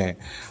देख लें,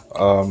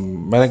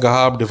 मैंने कहा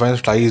आप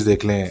डिफेंस टाइज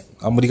देख लें,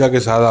 अमेरिका के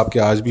साथ आपके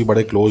आज भी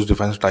बड़े क्लोज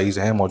डिफेंस टाइज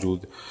हैं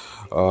मौजूद।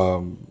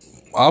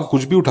 आप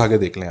कुछ भी उठा के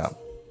देख लें, आप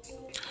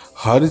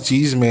हर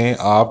चीज़ में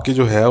आपके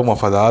जो है वो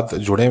मफादात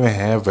जुड़े हुए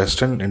हैं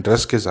वेस्टर्न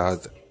इंटरेस्ट के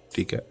साथ।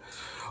 ठीक है।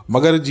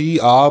 मगर जी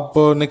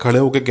आपने खड़े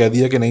होकर कह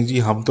दिया कि नहीं जी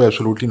हम तो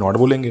एब्सोल्युटली नॉट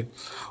बोलेंगे,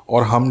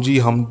 और हम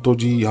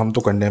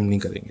तो कंडेम नहीं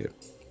करेंगे।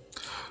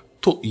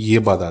 तो ये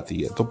बात आती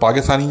है। तो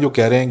पाकिस्तानी जो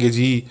कह रहे हैं कि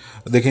जी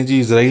देखें जी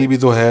इसराइल भी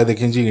तो है,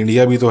 देखें जी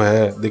इंडिया भी तो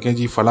है, देखें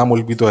जी फ़लाँ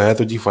मुल्क भी तो है,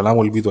 तो जी फ़लाँ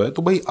मुल्क भी तो है।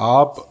 तो भाई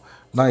आप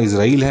ना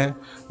इसराइल हैं,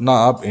 ना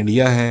आप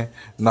इंडिया हैं,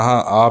 ना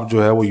आप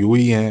जो है वो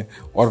यूएई हैं,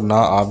 और ना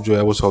आप जो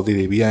है वो सऊदी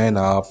अरेबिया हैं,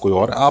 ना आप कोई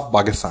और, आप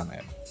पाकिस्तान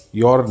हैं।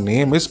 Your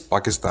name is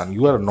Pakistan,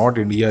 you are not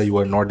India, you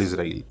are not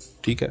Israel.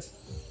 ठीक है।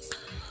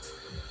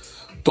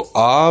 तो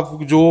आप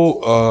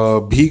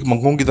जो भीख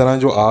मंगों की तरह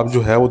जो आप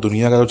जो है वो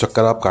दुनिया का जो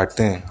चक्कर आप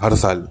काटते हैं हर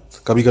साल,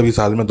 कभी कभी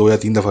साल में 2 या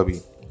 3 दफ़ा भी,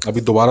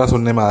 अभी दोबारा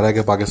सुनने में आ रहा है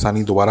कि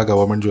पाकिस्तानी दोबारा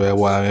गवर्नमेंट जो है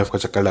वो आईएमएफ का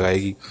चक्कर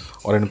लगाएगी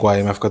और इनको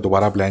आईएमएफ का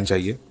दोबारा प्लान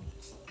चाहिए।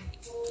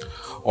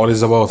 और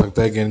इस दफ़ा हो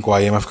सकता है कि इनको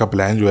आईएमएफ का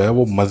प्लान जो है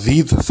वो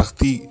मज़ीद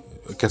सख्ती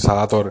के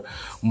साथ और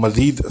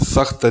मज़ीद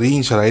सख्त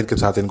तरीन शराइत के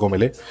साथ इनको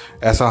मिले,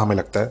 ऐसा हमें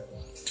लगता है।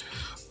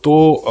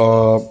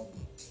 तो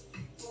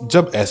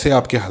जब ऐसे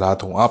आपके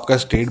हालात हों, आपका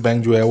स्टेट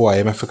बैंक जो है वो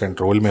आईएमएफ के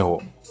कंट्रोल में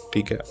हो,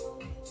 ठीक है,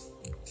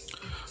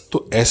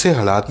 तो ऐसे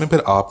हालात में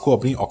फिर आपको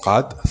अपनी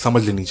औकात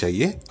समझ लेनी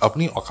चाहिए,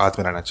 अपनी औकात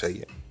में रहना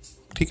चाहिए।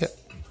 ठीक है।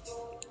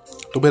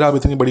 तो फिर आप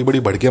इतनी बड़ी बड़ी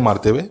भड़के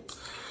मारते हुए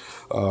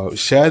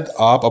शायद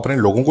आप अपने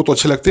लोगों को तो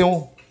अच्छे लगते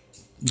हो,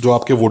 जो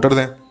आपके वोटर्स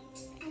हैं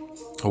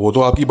वो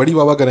तो आपकी बड़ी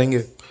वाह करेंगे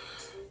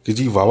कि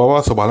जी वाह वाह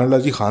वाह सुभान अल्लाह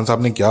जी, खान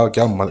साहब ने क्या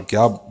क्या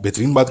क्या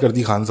बेहतरीन बात कर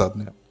दी खान साहब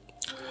ने।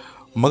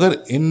 मगर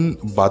इन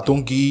बातों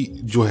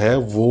की जो है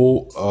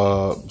वो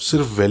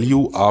सिर्फ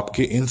वैल्यू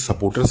आपके इन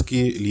सपोर्टर्स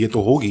के लिए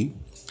तो होगी,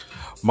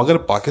 मगर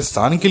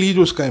पाकिस्तान के लिए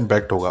जो इसका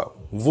इम्पैक्ट होगा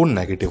वो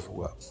नेगेटिव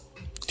होगा।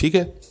 ठीक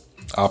है।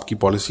 आपकी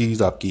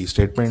पॉलिसीज़, आपकी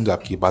स्टेटमेंट्स,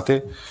 आपकी बातें,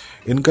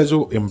 इनका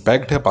जो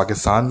इम्पैक्ट है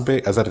पाकिस्तान पे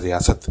एज अ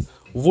रियासत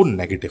वो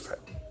नेगेटिव है।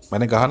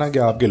 मैंने कहा ना कि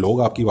आपके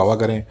लोग आपकी वाह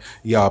करें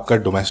या आपका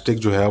डोमेस्टिक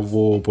जो है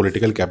वो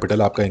पॉलिटिकल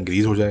कैपिटल आपका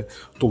इंक्रीज़ हो जाए,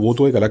 तो वो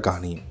तो एक अलग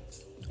कहानी है,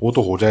 वो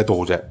तो हो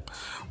जाए।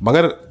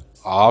 मगर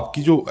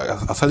आपकी जो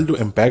असल जो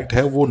इम्पैक्ट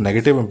है वो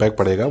नेगेटिव इम्पैक्ट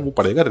पड़ेगा, वो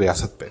पड़ेगा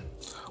रियासत पे,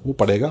 वो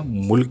पड़ेगा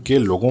मुल्क के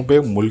लोगों पे,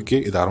 मुल्क के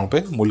इदारों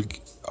पे, मुल्क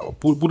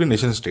पूरे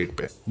नेशन स्टेट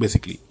पे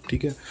बेसिकली।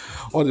 ठीक है।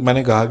 और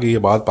मैंने कहा कि ये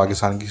बात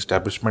पाकिस्तान की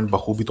इस्टेब्लिशमेंट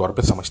बखूबी तौर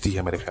पे समझती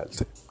है मेरे ख्याल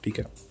से। ठीक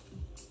है।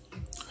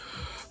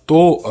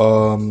 तो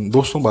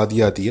दोस्तों बात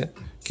ये आती है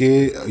कि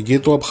ये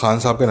तो अब खान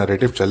साहब का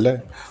नैरेटिव चल रहा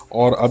है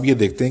और अब ये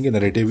देखते हैं कि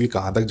नैरेटिव ये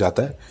कहाँ तक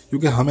जाता है,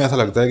 क्योंकि हमें ऐसा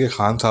लगता है कि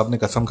खान साहब ने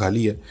कसम खा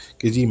ली है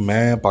कि जी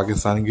मैं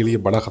पाकिस्तान के लिए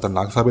बड़ा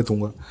ख़तरनाक साबित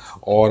हूँगा,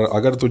 और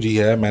अगर तो जी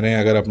है मैंने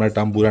अगर अपना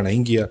टर्म पूरा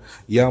नहीं किया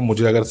या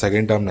मुझे अगर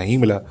सेकेंड टर्म नहीं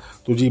मिला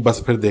तो जी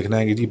बस फिर देखना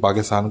है कि जी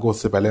पाकिस्तान को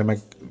उससे पहले मैं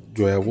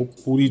जो है वो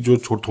पूरी जो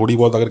थोड़ी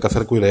बहुत अगर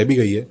कसर कोई रह भी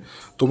गई है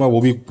तो मैं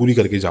वो भी पूरी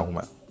करके जाऊँ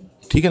मैं।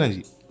 ठीक है ना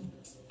जी।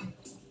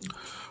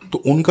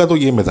 तो उनका तो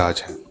ये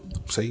मिजाज है,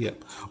 सही है।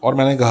 और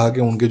मैंने कहा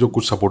कि उनके जो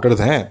कुछ सपोर्टर्स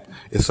हैं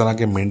इस तरह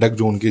के मेंढक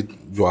जो उनके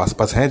जो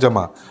आसपास हैं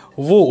जमा,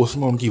 वो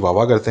उसमें उनकी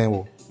वाह करते हैं।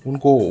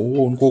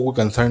 उनको कोई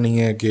कंसर्न नहीं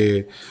है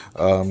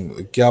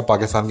कि क्या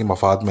पाकिस्तान के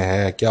मफाद में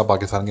है, क्या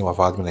पाकिस्तान के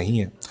मफाद में नहीं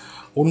है।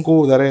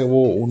 उनको ज़रा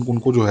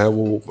उनको जो है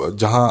वो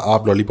जहाँ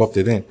आप लॉलीपॉप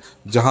दे दें,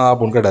 जहाँ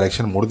आप उनका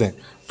डायरेक्शन मोड़ दें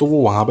तो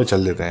वो वहाँ पे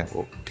चल देते हैं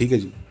वो। ठीक है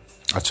जी।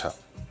 अच्छा,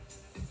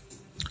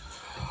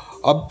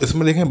 अब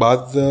इसमें देखें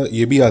बात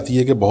ये भी आती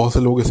है कि बहुत से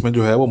लोग इसमें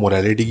जो है वो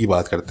मोरालिटी की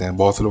बात करते हैं।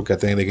 बहुत से लोग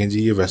कहते हैं देखें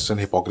जी ये वेस्टर्न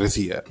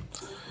हिपोक्रेसी है।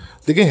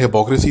 देखिए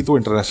हिपोक्रेसी तो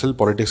इंटरनेशनल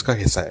पॉलिटिक्स का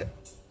हिस्सा है।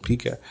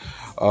 ठीक है,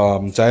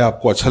 चाहे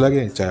आपको अच्छा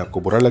लगे चाहे आपको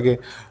बुरा लगे,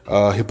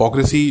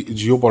 हिपोक्रेसी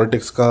जियो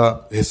पॉलिटिक्स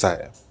का हिस्सा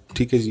है।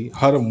 ठीक है जी,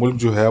 हर मुल्क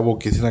जो है वो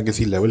किसी ना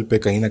किसी लेवल पे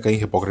कहीं ना कहीं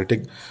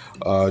हिपोक्रेटिक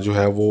जो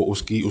है वो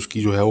उसकी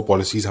उसकी जो है वो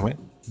पॉलिसीज़ हमें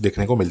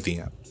देखने को मिलती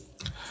हैं।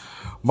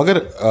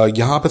 मगर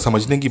यहाँ पे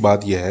समझने की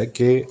बात यह है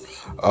कि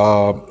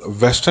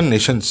वेस्टर्न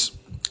नेशंस,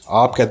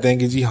 आप कहते हैं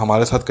कि जी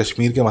हमारे साथ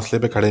कश्मीर के मसले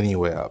पे खड़े नहीं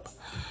हुए आप।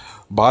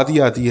 बात ये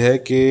आती है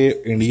कि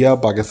इंडिया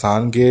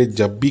पाकिस्तान के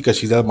जब भी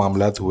कशीदा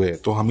मामलात हुए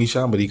तो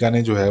हमेशा अमेरिका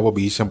ने जो है वो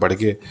बीच में पड़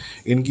के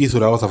इनकी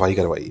सुराह सफाई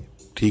करवाई।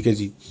 ठीक है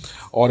जी,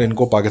 और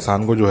इनको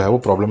पाकिस्तान को जो है वो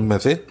प्रॉब्लम में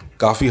से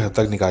काफ़ी हद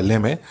तक निकालने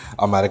में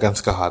अमेरिकन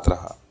का हाथ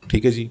रहा।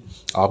 ठीक है जी,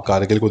 आप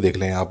कारगिल को देख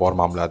लें आप और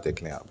मामला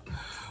देख लें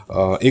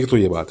आप। एक तो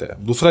ये बात है।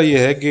 दूसरा ये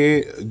है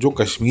कि जो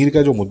कश्मीर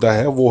का जो मुद्दा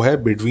है वो है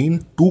between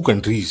two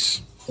countries,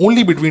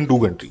 only between two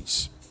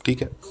countries.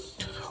 ठीक है,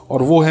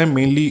 और वो है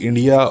मेनली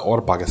इंडिया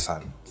और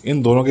पाकिस्तान,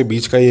 इन दोनों के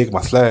बीच का ये एक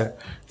मसला है।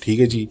 ठीक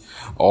है जी,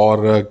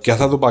 और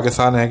कैसा तो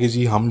पाकिस्तान है कि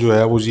जी हम जो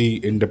है वो जी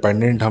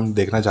इंडिपेंडेंट हम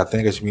देखना चाहते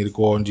हैं कश्मीर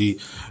को, और जी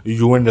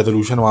यूएन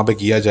रेजोल्यूशन वहाँ पे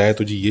किया जाए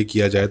तो जी ये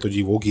किया जाए तो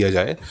जी वो किया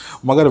जाए।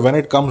 मगर when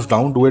it comes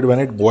down to it,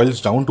 when it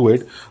boils down to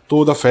it,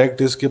 तो द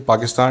फैक्ट इज़ कि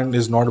Pakistan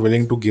is not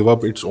willing to give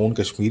up its own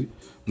Kashmir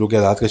जो कि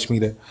आज़ाद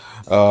कश्मीर है,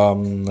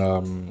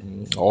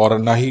 और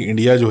ना ही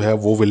इंडिया जो है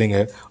वो विलिंग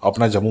है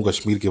अपना जम्मू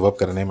कश्मीर गिव अप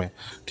करने में।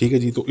 ठीक है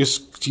जी, तो इस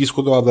चीज़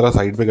को तो आप ज़रा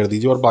साइड पे कर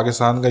दीजिए। और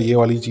पाकिस्तान का ये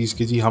वाली चीज़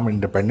कि जी हम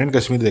इंडिपेंडेंट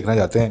कश्मीर देखना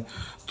चाहते हैं,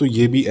 तो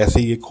ये भी ऐसे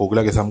ही एक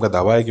खोखला किस्म का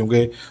दावा है,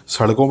 क्योंकि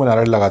सड़कों में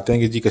नारे लगाते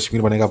हैं कि जी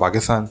कश्मीर बनेगा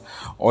पाकिस्तान,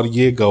 और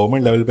ये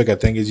गवर्नमेंट लेवल पे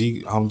कहते हैं कि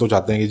जी हम तो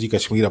चाहते हैं कि जी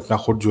कश्मीर अपना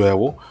खुद जो है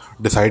वो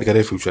डिसाइड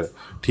करे फ्यूचर।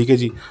 ठीक है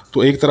जी,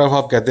 तो एक तरफ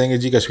आप कहते हैं कि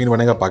जी कश्मीर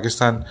बनेगा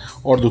पाकिस्तान,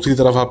 और दूसरी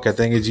तरफ आप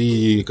कहते हैं कि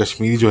जी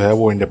कश्मीर जो है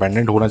वो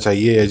इंडिपेंडेंट होना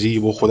चाहिए, या जी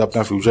वो खुद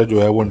अपना फ्यूचर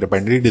जो है वो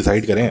इंडिपेंडेंटली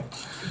डिसाइड करें।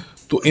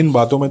 तो इन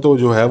बातों में तो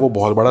जो है वो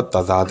बहुत बड़ा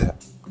तजाद है।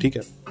 ठीक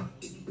है,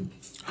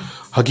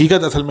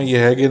 हकीकत असल में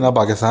यह है कि ना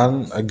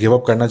पाकिस्तान गिव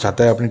अप करना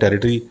चाहता है अपनी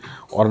टेरिटरी,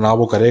 और ना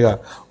वो करेगा,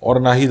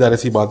 और ना ही ज़ाहिर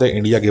सी बात है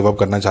इंडिया गिव अप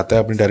करना चाहता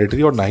है अपनी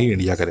टेरिटरी, और ना ही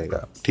इंडिया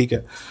करेगा। ठीक है,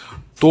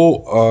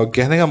 तो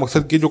कहने का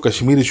मकसद कि जो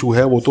कश्मीर इशू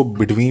है वो तो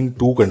बिटवीन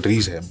टू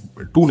कंट्रीज़ है,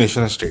 टू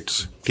नेशन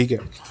स्टेट्स। ठीक है,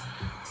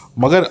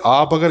 मगर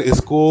आप अगर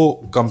इसको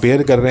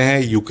कंपेयर कर रहे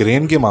हैं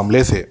यूक्रेन के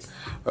मामले से,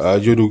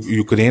 जो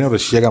यूक्रेन और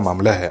रशिया का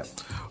मामला है,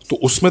 तो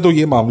उसमें तो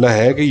ये मामला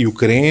है कि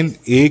यूक्रेन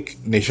एक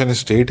नेशन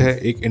स्टेट है,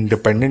 एक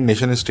इंडिपेंडेंट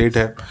नेशन स्टेट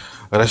है,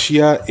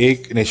 रशिया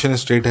एक नेशन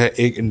स्टेट है,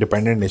 एक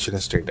इंडिपेंडेंट नेशन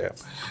स्टेट है।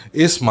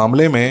 इस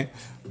मामले में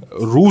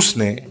रूस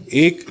ने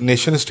एक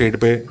नेशन स्टेट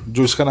पे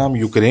जो इसका नाम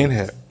यूक्रेन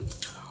है,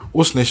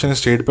 उस नेशन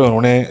स्टेट पे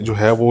उन्होंने जो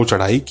है वो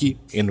चढ़ाई की,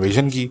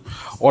 इन्वेजन की,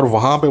 और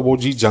वहाँ पे वो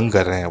जी जंग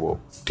कर रहे हैं वो।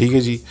 ठीक है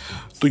जी,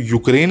 तो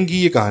यूक्रेन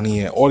की ये कहानी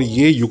है, और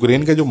ये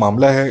यूक्रेन का जो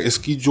मामला है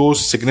इसकी जो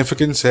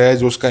सिग्निफिकेंस है,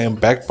 जो उसका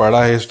इम्पैक्ट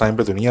पड़ा है इस टाइम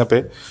पे दुनिया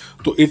पे,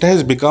 तो it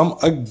has become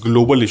a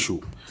global issue.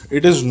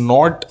 It is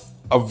not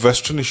a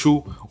western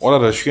issue और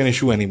a Russian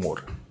issue any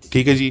more.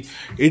 ठीक है जी,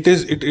 it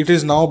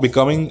is now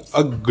becoming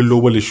a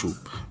global issue.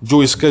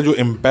 जो इसका जो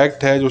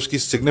इम्पैक्ट है, जो उसकी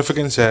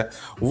सिग्निफिकेंस है,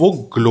 वो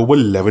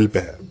ग्लोबल लेवल पे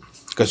है।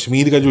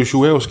 कश्मीर का जो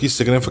इशू है उसकी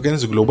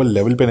सिग्निफिकेंस ग्लोबल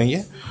लेवल पे नहीं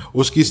है,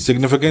 उसकी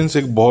सिग्निफिकेंस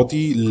एक बहुत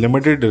ही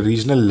लिमिटेड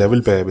रीजनल लेवल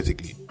पे है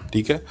बेसिकली।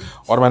 ठीक है,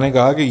 और मैंने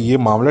कहा कि ये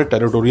मामला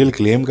टेरिटोरियल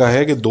क्लेम का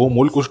है कि दो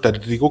मुल्क उस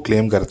टेरिटरी को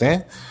क्लेम करते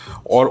हैं,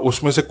 और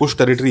उसमें से कुछ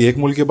टेरिटरी एक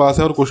मुल्क के पास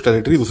है और कुछ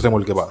टेरिटरी दूसरे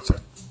मुल्क के पास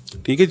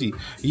है। ठीक है जी,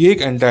 ये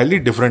एक एंटायरली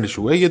डिफरेंट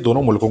इशू है, ये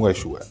दोनों मुल्कों का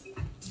इशू है,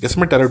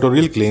 इसमें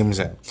टेरिटोरियल क्लेम्स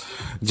हैं।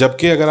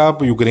 जबकि अगर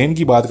आप यूक्रेन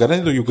की बात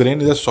करें तो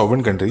Ukraine is a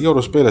sovereign country, और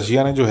उस पर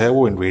रशिया ने जो है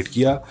वो इन्वेड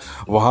किया,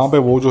 वहाँ पे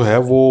वो जो है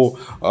वो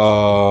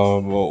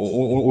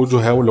जो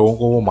है वो लोगों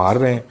को वो मार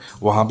रहे हैं,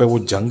 वहाँ पे वो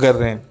जंग कर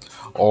रहे हैं।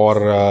 और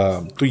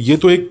तो ये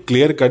तो एक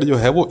क्लियर कट जो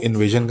है वो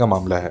इन्वेजन का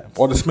मामला है,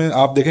 और इसमें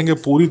आप देखेंगे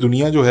पूरी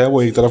दुनिया जो है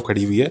वो एक तरफ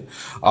खड़ी हुई है।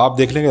 आप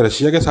देख लेंगे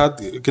रशिया के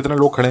साथ कितने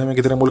लोग खड़े हुए हैं,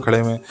 कितने मुल्क खड़े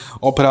हुए हैं,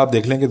 और फिर आप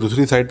देख लेंगे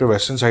दूसरी साइड पे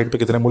वेस्टर्न साइड पे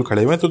कितने मुल्क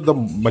खड़े हुए हैं। तो the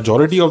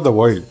majority of the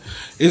world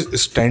is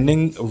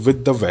standing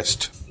with the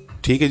west.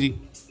 ठीक है जी,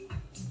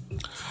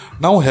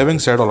 now having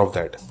said all of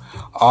that,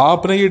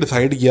 आपने ये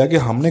डिसाइड किया कि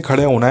हमने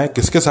खड़े होना है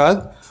किसके साथ?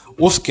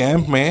 उस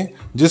कैंप में,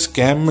 जिस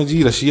कैंप में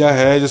जी रशिया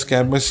है, जिस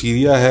कैंप में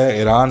सीरिया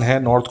है, ईरान है,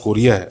 नॉर्थ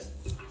कोरिया है,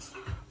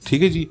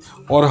 ठीक है जी।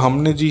 और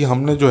हमने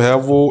जो है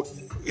वो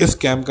इस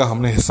कैंप का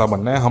हमने हिस्सा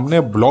बनना है, हमने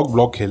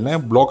ब्लॉक खेलना है,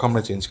 ब्लॉक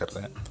हमने चेंज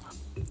करना है।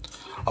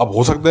 अब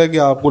हो सकता है कि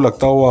आपको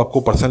लगता हो, आपको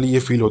पर्सनली ये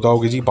फील होता हो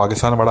कि जी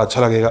पाकिस्तान बड़ा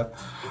अच्छा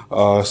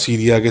लगेगा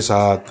सीरिया के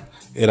साथ,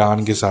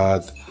 ईरान के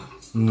साथ,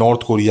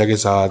 नॉर्थ कोरिया के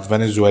साथ,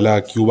 वेनेजुएला,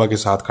 क्यूबा के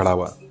साथ खड़ा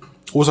हुआ।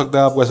 हो सकता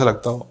है आपको ऐसा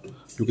लगता हो,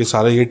 क्योंकि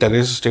सारे ये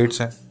टेररिस्ट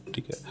स्टेट्स हैं,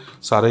 ठीक है,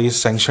 सारे ये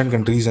सैंक्शन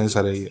कंट्रीज़ हैं,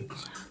 सारे ये,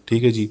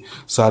 ठीक है जी,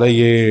 सारे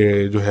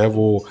ये जो है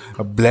वो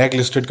ब्लैक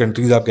लिस्टेड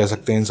कंट्रीज़ आप कह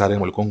सकते हैं इन सारे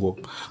मुल्कों को।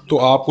 तो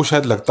आपको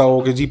शायद लगता हो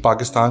कि जी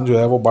पाकिस्तान जो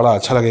है वो बड़ा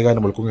अच्छा लगेगा इन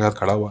मुल्कों के साथ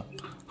खड़ा हुआ।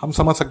 हम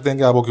समझ सकते हैं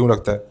कि आपको क्यों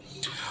लगता है,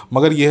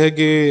 मगर यह है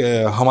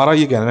कि हमारा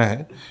ये कहना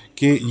है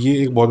कि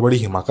ये एक बहुत बड़ी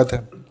हिमाकत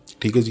है,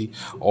 ठीक है जी।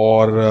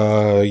 और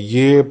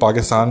ये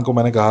पाकिस्तान को,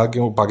 मैंने कहा कि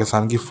वो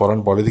पाकिस्तान की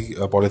फॉरेन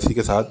पॉलिसी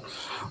के साथ,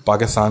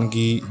 पाकिस्तान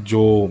की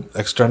जो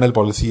एक्सटर्नल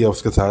पॉलिसी है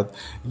उसके साथ,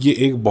 ये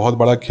एक बहुत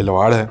बड़ा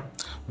खिलवाड़ है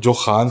जो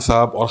ख़ान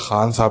साहब और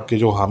ख़ान साहब के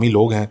जो हामी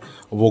लोग हैं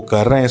वो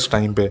कर रहे हैं इस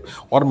टाइम पे।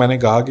 और मैंने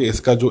कहा कि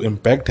इसका जो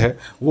इम्पैक्ट है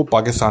वो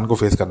पाकिस्तान को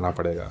फेस करना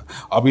पड़ेगा।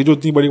 अब ये जो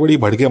इतनी बड़ी बड़ी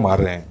भड़के मार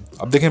रहे हैं,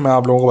 अब देखें मैं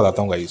आप लोगों को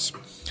बताता हूँ गाइस,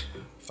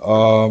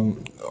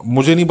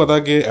 मुझे नहीं पता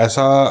कि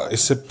ऐसा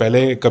इससे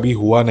पहले कभी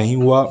हुआ नहीं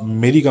हुआ,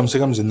 मेरी कम से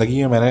कम ज़िंदगी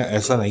में मैंने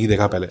ऐसा नहीं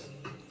देखा पहले,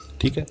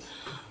 ठीक है।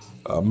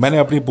 मैंने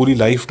अपनी पूरी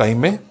लाइफ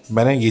टाइम में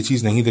मैंने ये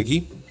चीज़ नहीं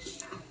देखी।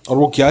 और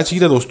वो क्या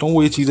चीज़ है दोस्तों?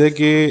 वो ये चीज़ है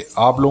कि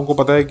आप लोगों को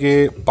पता है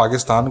कि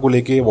पाकिस्तान को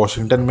लेके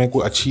वाशिंगटन में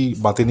कोई अच्छी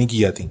बातें नहीं की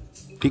जाती,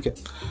 ठीक है।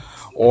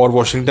 और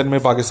वाशिंगटन में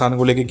पाकिस्तान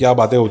को लेके क्या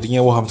बातें होती हैं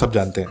वो हम सब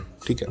जानते हैं,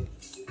 ठीक है।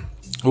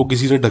 वो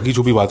किसी से ढकी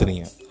छुपी बात नहीं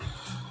है।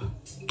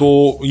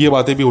 तो ये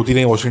बातें भी होती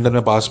रही वाशिंगटन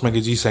में पास में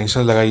कि जी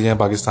सैंक्शन लगाई जाएँ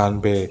पाकिस्तान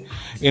पे,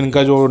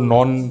 इनका जो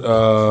नॉन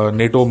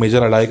नेटो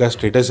मेजर अलाई का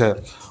स्टेटस है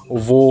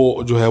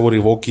वो जो है वो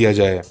रिवोक किया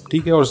जाए,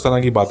 ठीक है। और इस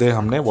तरह की बातें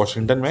हमने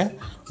वाशिंगटन में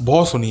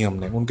बहुत सुनी,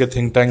 हमने उनके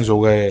थिंक टैंक्स हो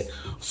गए,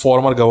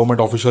 फॉर्मर गवर्नमेंट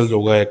ऑफिशियल्स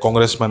हो गए,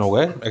 कांग्रेसमैन हो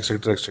गए,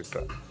 एक्सेट्रा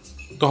एक्सेट्रा,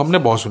 तो हमने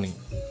बहुत सुनी।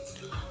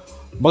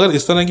 मगर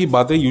इस तरह की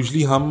बातें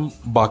यूजली हम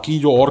बाकी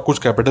जो और कुछ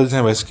कैपिटल्स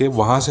हैं वेस्ट के,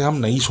 वहाँ से हम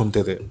नहीं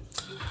सुनते थे।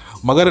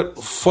 मगर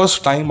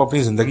फर्स्ट टाइम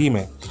अपनी ज़िंदगी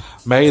में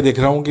मैं ये देख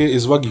रहा हूँ कि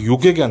इस वक्त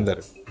यूके के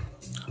अंदर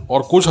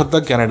और कुछ हद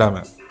तक कनाडा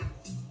में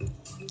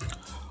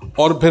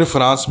और फिर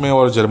फ्रांस में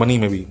और जर्मनी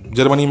में भी,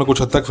 जर्मनी में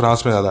कुछ हद तक,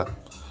 फ्रांस में ज़्यादा,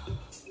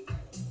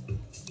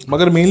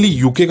 मगर मेनली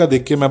यूके का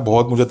देख के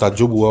मुझे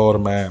ताज्जुब हुआ और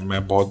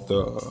मैं बहुत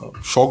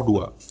शॉक्ड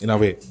हुआ। इन अ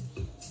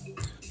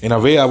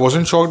वे I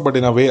wasn't shocked, but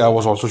in a way I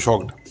was also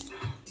shocked,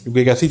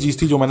 क्योंकि एक ऐसी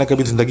चीज़ थी जो मैंने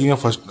कभी ज़िंदगी में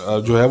फर्स्ट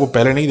जो है वो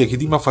पहले नहीं देखी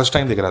थी, मैं फर्स्ट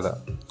टाइम देख रहा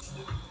था।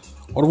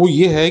 और वो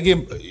ये है कि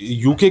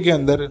यूके के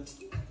अंदर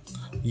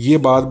ये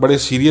बात बड़े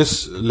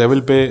सीरियस लेवल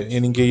पे,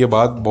 यानी कि ये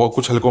बात बहुत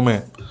कुछ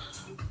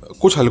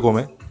हलकों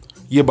में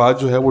ये बात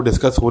जो है वो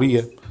डिस्कस हो रही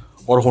है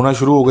और होना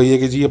शुरू हो गई है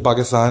कि जी ये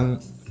पाकिस्तान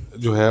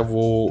जो है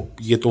वो,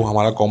 ये तो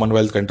हमारा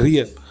कॉमनवेल्थ कंट्री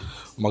है,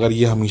 मगर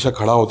ये हमेशा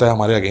खड़ा होता है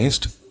हमारे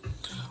अगेंस्ट।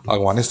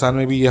 अफ़गानिस्तान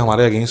में भी ये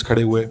हमारे अगेंस्ट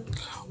खड़े हुए,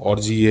 और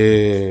जी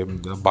ये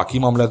बाकी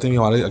मामलात में भी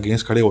हमारे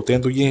अगेंस्ट खड़े होते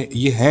हैं। तो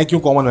ये हैं क्यों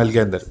कॉमनवेल्थ के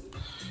अंदर?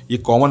 ये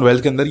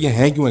कॉमनवेल्थ के अंदर ये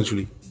हैं क्यों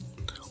एक्चुअली?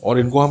 और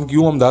इनको हम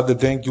क्यों अमदाद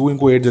देते हैं, क्यों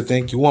इनको एड देते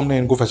हैं, क्यों हमने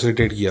इनको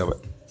फैसिलिटेट किया हुआ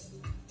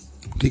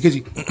है, ठीक है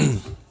जी।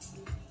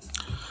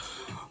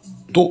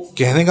 तो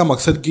कहने का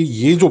मकसद कि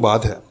ये जो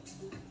बात है,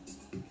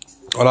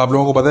 और आप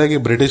लोगों को पता है कि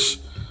ब्रिटिश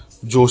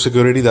जो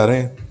सिक्योरिटी इदारे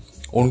हैं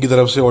उनकी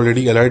तरफ से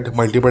ऑलरेडी अलर्ट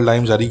मल्टीपल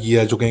टाइम जारी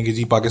किया चुके हैं कि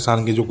जी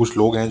पाकिस्तान के जो कुछ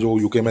लोग हैं जो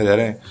यूके में रह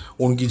रहे हैं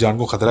उनकी जान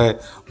को ख़तरा है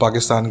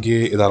पाकिस्तान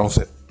के इदारों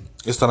से,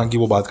 इस तरह की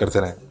वो बात करते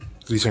रहे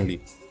रिसेंटली।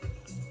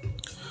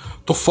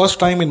 तो first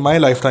time in my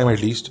life time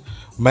at least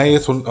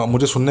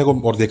मुझे सुनने को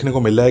और देखने को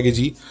मिल रहा है कि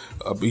जी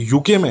अब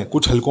यूके में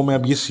कुछ हलकों में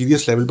अब ये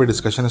सीरियस लेवल पे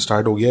डिस्कशन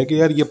स्टार्ट हो गया है कि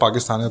यार ये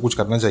पाकिस्तान का कुछ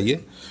करना चाहिए,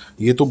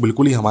 ये तो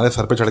बिल्कुल ही हमारे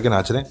सर पे चढ़ के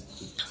नाच रहे हैं,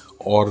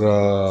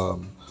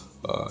 और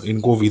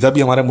इनको वीज़ा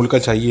भी हमारे मुल्क का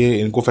चाहिए,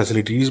 इनको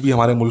फैसिलिटीज़ भी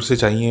हमारे मुल्क से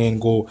चाहिए,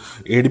 इनको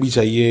एड भी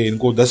चाहिए,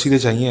 इनको 10 चीज़ें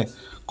चाहिए,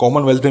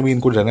 कॉमनवेल्थ में भी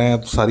इनको रहना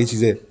है, सारी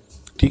चीज़ें,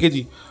 ठीक है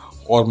जी।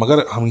 और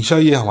मगर हमेशा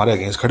ये हमारे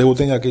अगेंस्ट खड़े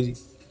होते हैं जाके जी,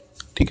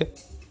 ठीक है।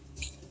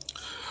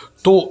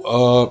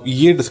 तो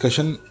ये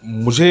डिस्कशन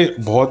मुझे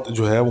बहुत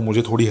जो है वो,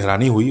 मुझे थोड़ी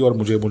हैरानी हुई और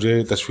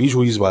मुझे तशवीश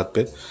हुई इस बात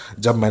पे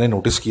जब मैंने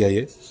नोटिस किया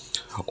ये।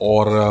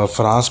 और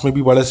फ्रांस में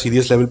भी बड़ा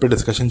सीरियस लेवल पे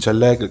डिस्कशन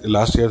चल रहा है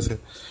लास्ट ईयर से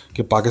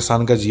कि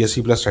पाकिस्तान का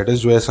GSC प्लस स्टेटस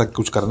जो है ऐसा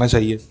कुछ करना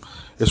चाहिए,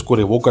 इसको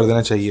रिवोक कर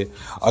देना चाहिए।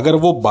 अगर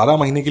वो 12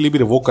 महीने के लिए भी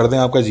रिवोक कर दें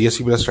आपका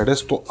GSC प्लस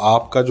स्टेटस, तो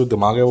आपका जो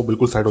दिमाग है वो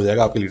बिल्कुल सेट हो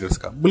जाएगा, आपके लीडर्स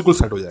का बिल्कुल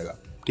सेट हो जाएगा,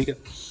 ठीक है।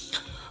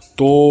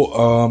 तो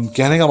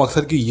कहने का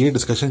मकसद कि ये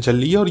डिस्कशन चल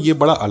रही है और ये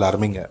बड़ा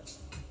अलार्मिंग है,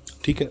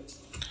 ठीक है।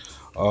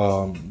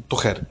 तो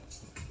खैर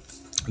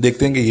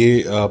देखते हैं कि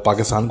ये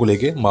पाकिस्तान को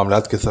लेके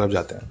मामलात किस तरफ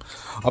जाते हैं।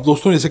 अब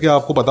दोस्तों, जैसे कि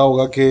आपको पता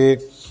होगा कि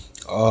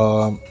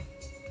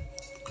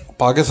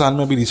पाकिस्तान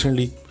में भी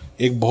रिसेंटली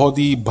एक बहुत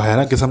ही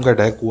भयानक किस्म का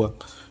अटैक हुआ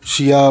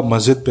शिया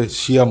मस्जिद पे,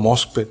 शिया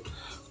मॉस्क पे।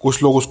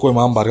 कुछ लोग उसको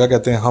इमाम बारगाह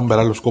कहते हैं, हम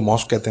बहरहाल उसको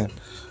मॉस्क कहते हैं।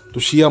 तो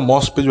शिया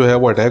मॉस्क पे जो है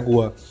वो अटैक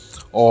हुआ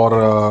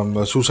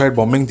और सुसाइड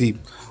बॉम्बिंग थी।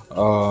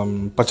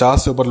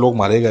 50 से ऊपर लोग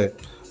मारे गए,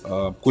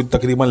 कुछ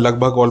तकरीबन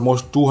लगभग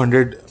ऑलमोस्ट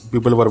 200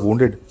 पीपल वर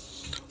वुंडेड,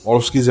 और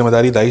उसकी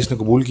ज़िम्मेदारी दाइश ने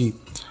कबूल की।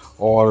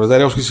 और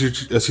ज़रा उसकी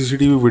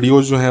CCTV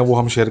वीडियोज़ जो हैं वो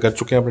हम शेयर कर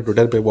चुके हैं अपने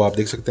ट्विटर पे, वो आप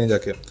देख सकते हैं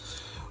जाके।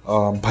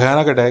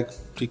 भयानक अटैक,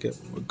 ठीक है,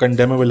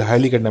 कंडेमेबल,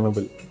 हाईली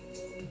कंडेमेबल।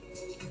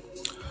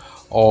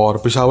 और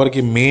पेशावर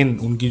की मेन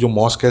उनकी जो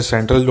मॉस्क है,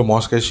 सेंट्रल जो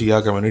मॉस्क है शिया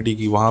कम्युनिटी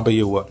की, वहाँ पे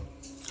ये हुआ।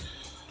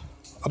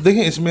 अब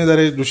देखें इसमें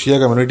ज़रा जो शिया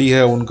कम्युनिटी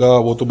है उनका,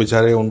 वो तो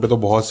बेचारे, उन पे तो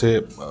बहुत से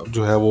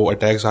जो है वो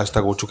अटैक्स आज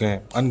तक हो चुके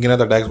हैं,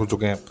 अनगिनत अटैक्स हो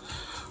चुके हैं।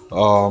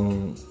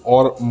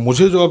 और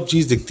मुझे जो अब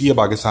चीज़ दिखती है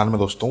पाकिस्तान में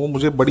दोस्तों, वो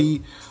मुझे बड़ी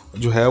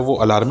जो है वो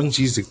अलार्मिंग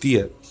चीज़ दिखती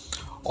है,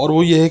 और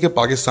वो ये है कि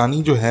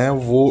पाकिस्तानी जो हैं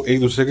वो एक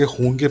दूसरे के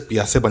खून के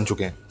प्यासे बन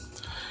चुके हैं।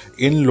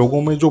 इन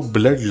लोगों में जो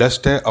ब्लड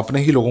लस्ट है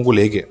अपने ही लोगों को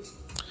लेके,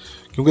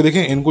 क्योंकि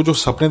देखें इनको जो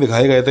सपने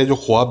दिखाए गए थे, जो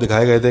ख्वाब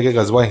दिखाए गए थे कि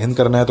गज़वा हिंद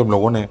करना है तुम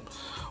लोगों ने,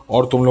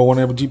 और तुम लोगों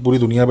ने जी पूरी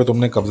दुनिया पे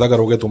तुमने कब्ज़ा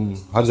करोगे, तुम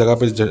हर जगह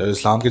पे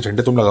इस्लाम के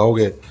झंडे तुम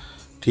लगाओगे,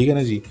 ठीक है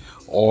ना जी,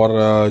 और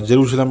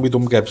जेरूशलम भी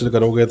तुम कैप्चर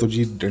करोगे, तो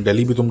जी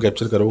दिल्ली भी तुम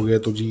कैप्चर करोगे,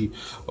 तो जी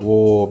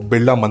वो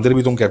बिरला मंदिर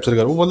भी तुम कैप्चर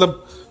करोगे।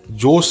 मतलब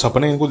जो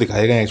सपने इनको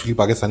दिखाए गए हैं एक्चुअली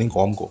पाकिस्तानी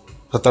कौम को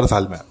 70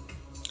 साल में,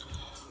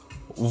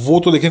 वो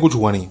तो देखें कुछ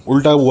हुआ नहीं।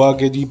 उल्टा हुआ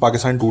कि जी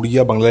पाकिस्तान टूट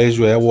गया, बांग्लादेश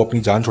जो है वो अपनी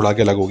जान छुड़ा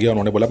के अलग हो गया,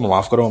 उन्होंने बोला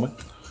माफ़ करो हमें,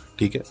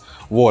 ठीक है,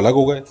 वो अलग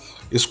हो गए।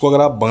 इसको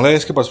अगर आप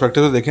बांग्लादेश के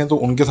पर्सपेक्टिव से देखें तो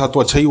उनके साथ तो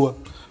अच्छा ही हुआ,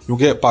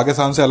 क्योंकि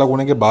पाकिस्तान से अलग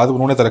होने के बाद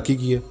उन्होंने तरक्की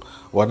की है।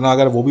 वरना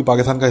अगर वो भी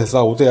पाकिस्तान का हिस्सा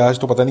होते आज,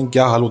 तो पता नहीं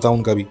क्या हाल होता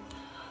उनका भी,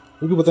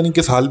 वो भी पता नहीं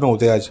किस हाल में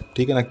होते आज,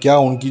 ठीक है ना, क्या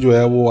उनकी जो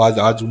है वो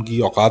आज उनकी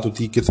औकात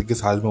होती, किस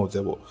किस हाल में होते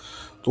हैं वो।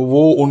 तो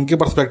वो उनके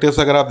पर्सपेक्टिव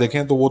से अगर आप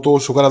देखें तो वो तो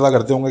शुक्र अदा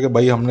करते होंगे कि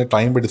भाई हमने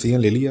टाइम पे डिसीजन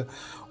ले लिया,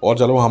 और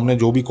चलो हमने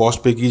जो भी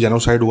कॉस्ट पे की,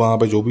 जेनोसाइड हुआ वहाँ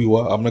पे जो भी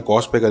हुआ, हमने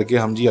कॉस्ट पे करके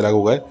हम जी अलग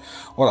हो गए,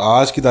 और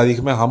आज की तारीख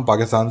में हम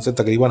पाकिस्तान से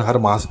तकरीबन हर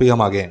मास पे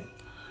हम आगे हैं,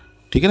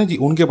 ठीक है ना जी।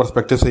 उनके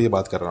पर्सपेक्टिव से ये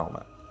बात कर रहा हूँ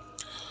मैं।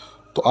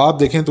 तो आप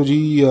देखें तो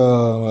जी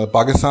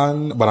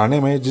पाकिस्तान बनाने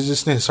में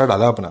जिसने हिस्सा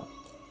डाला अपना,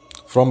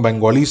 फ्रॉम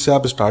बंगाली से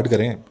आप स्टार्ट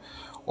करें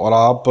और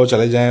आप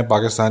चले जाएं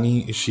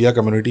पाकिस्तानी शिया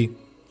कम्युनिटी,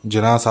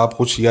 जिन्ना साहब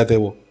खुद शिया थे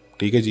वो,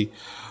 ठीक है जी,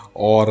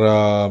 और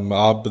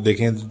आप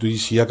देखें तो जी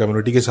शिया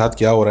कम्युनिटी के साथ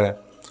क्या हो रहा है,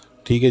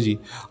 ठीक है जी।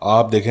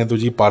 आप देखें तो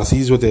जी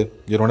पारसीज जो थे,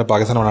 जिन्होंने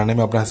पाकिस्तान बनाने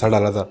में अपना हिस्सा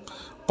डाला था,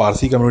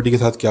 पारसी कम्युनिटी के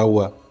साथ क्या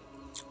हुआ,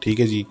 ठीक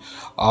है जी।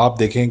 आप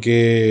देखें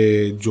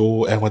कि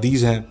जो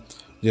अहमदीज़ हैं,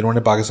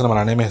 जिन्होंने पाकिस्तान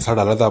बनाने में हिस्सा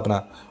डाला था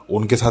अपना,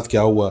 उनके साथ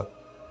क्या हुआ,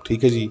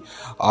 ठीक है जी।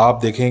 आप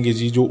देखें कि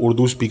जी जो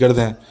उर्दू स्पीकर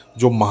हैं,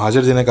 जो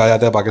महाजर जिन्हें कहा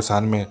जाता है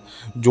पाकिस्तान में,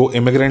 जो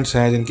इमिग्रेंट्स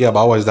हैं जिनके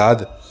आबाव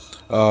अजदाद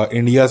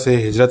इंडिया से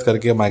हिजरत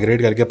करके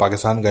माइग्रेट करके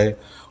पाकिस्तान गए,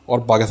 और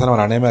पाकिस्तान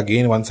बनाने में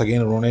अगेन वंस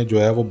अगेन उन्होंने जो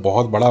है वो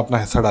बहुत बड़ा अपना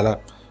हिस्सा डाला,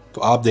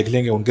 तो आप देख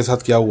लेंगे उनके साथ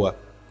क्या हुआ,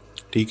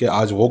 ठीक है।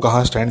 आज वो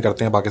कहाँ स्टैंड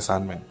करते हैं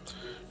पाकिस्तान में,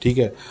 ठीक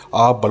है।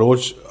 आप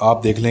बलोच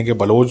आप देख लें कि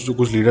बलोच जो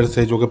कुछ लीडर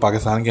थे जो कि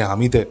पाकिस्तान के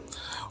हामी थे,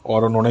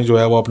 और उन्होंने जो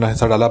है वो अपना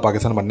हिस्सा डाला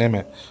पाकिस्तान बनने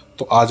में,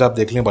 तो आज आप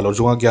देख लें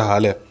बलोचों का क्या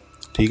हाल है,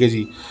 ठीक है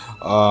जी।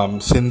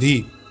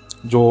 सिंधी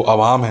जो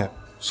आवाम है,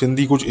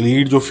 सिंधी कुछ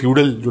एलीट जो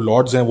फ्यूडल जो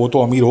लॉर्ड्स हैं, वो तो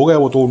अमीर हो गए,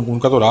 वो तो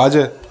उनका तो राज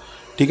है,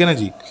 ठीक है ना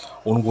जी,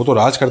 वो तो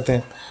राज करते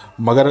हैं।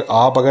 मगर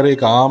आप अगर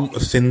एक आम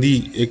सिंधी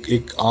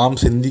एक आम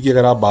सिंधी की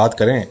अगर आप बात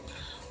करें,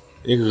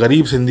 एक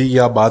गरीब सिंधी की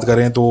आप बात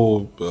करें, तो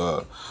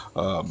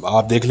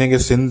आप देख लेंगे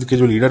सिंध के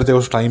जो लीडर थे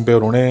उस टाइम पे,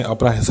 उन्होंने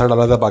अपना हिस्सा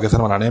डाला था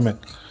पाकिस्तान बनाने में,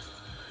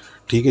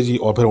 ठीक है जी,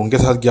 और फिर उनके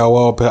साथ क्या हुआ,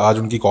 और फिर आज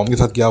उनकी कौम के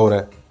साथ क्या हो रहा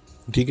है,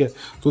 ठीक है।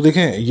 तो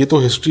देखें ये तो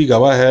हिस्ट्री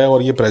गवाह है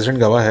और ये प्रेजेंट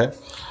गवाह है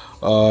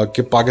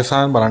कि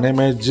पाकिस्तान बनाने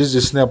में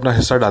जिसने अपना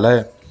हिस्सा डाला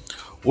है,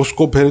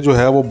 उसको फिर जो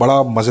है वो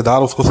बड़ा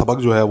मज़ेदार उसको सबक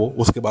जो है वो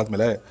उसके बाद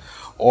मिला है,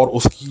 और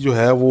उसकी जो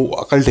है वो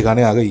अकल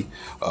ठिकाने आ गई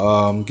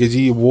कि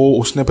जी वो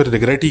उसने फिर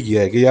रिग्रेट ही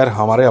किया है कि यार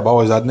हमारे आबा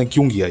अजदाद ने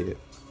क्यों किया ये,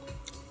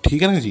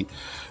 ठीक है ना जी।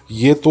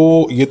 ये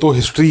तो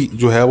हिस्ट्री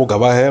जो है वो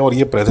गवाह है, और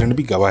ये प्रेजेंट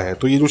भी गवाह है।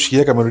 तो ये जो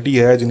शिया कम्युनिटी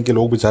है जिनके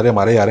लोग बेचारे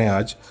मारे जा रहे हैं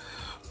आज,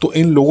 तो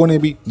इन लोगों ने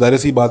भी ज़ाहिर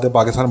सी बात है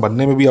पाकिस्तान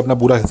बनने में भी अपना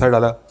पूरा हिस्सा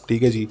डाला,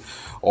 ठीक है जी।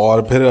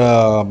 और फिर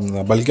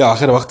बल्कि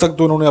आखिर वक्त तक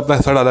तो इन्होंने अपना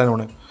हिस्सा डाला,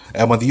 इन्होंने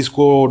अहमदीज़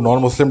को नॉन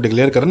मुस्लिम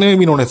डिक्लेयर करने में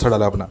भी इन्होंने हिस्सा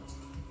डाला अपना,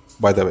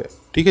 बाय द वे,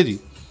 ठीक है जी।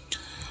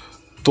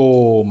 तो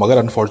मगर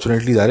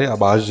अनफॉर्चुनेटली ज़ाहिर है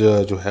अब आज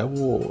जो है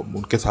वो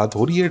उनके साथ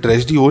हो रही है,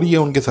 ट्रेजिडी हो रही है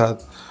उनके साथ,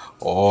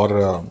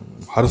 और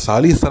हर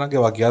साल ही इस तरह के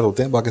वाक़यात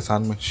होते हैं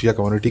पाकिस्तान में शिया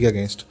कम्युनिटी के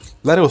अगेंस्ट।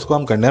 ज़ाहिर है उसको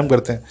हम कंडेम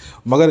करते हैं,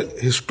 मगर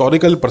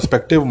हिस्टोरिकल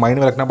पर्सपेक्टिव माइंड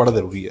में रखना बड़ा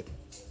ज़रूरी है।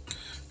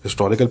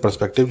 हिस्टोरिकल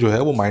पर्सपेक्टिव जो है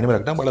वो माइंड में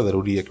रखना बड़ा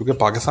ज़रूरी है, क्योंकि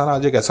पाकिस्तान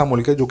आज एक ऐसा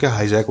मुल्क है जो कि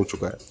हाईजैक हो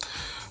चुका है।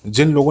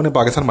 जिन लोगों ने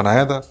पाकिस्तान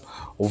बनाया था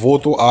वो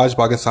तो आज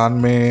पाकिस्तान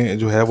में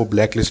जो है वो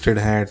ब्लैक लिस्टेड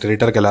हैं,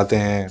 ट्रेटर कहलाते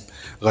हैं,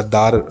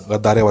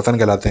 गद्दार वतन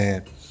कहलाते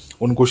हैं,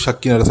 उनको शक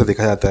की नज़र से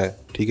देखा जाता है,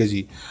 ठीक है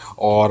जी।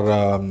 और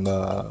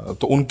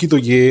तो उनकी तो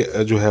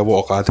ये जो है वो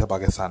औकात है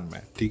पाकिस्तान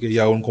में, ठीक है,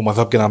 या उनको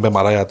मज़हब के नाम पे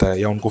मारा जाता है,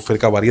 या उनको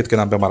फ़िरका वारियत के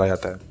नाम पे मारा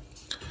जाता है।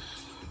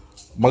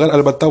 मगर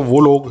अलबत्ता वो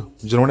लोग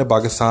जिन्होंने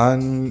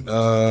पाकिस्तान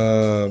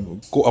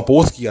को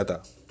अपोज़ किया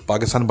था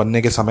पाकिस्तान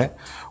बनने के समय,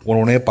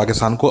 उन्होंने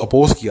पाकिस्तान को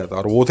अपोज़ किया था,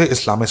 और वो थे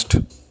इस्लामिस्ट,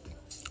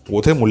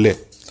 वो थे मुल्ले।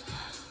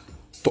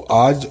 तो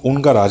आज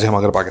उनका राज है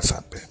मगर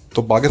पाकिस्तान पे।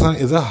 तो Pakistan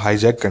is a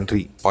hijack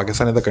country,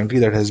 Pakistan is a country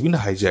that has been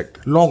hijacked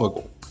long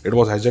ago, it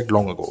was hijacked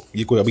long ago,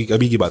 ये कोई अभी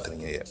अभी की बात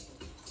नहीं है ये।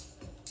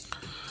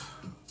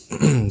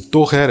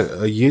 तो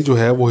खैर ये जो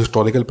है वो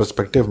हिस्टोरिकल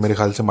पर्सपेक्टिव मेरे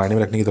ख्याल से मायने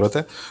में रखने की ज़रूरत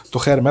है। तो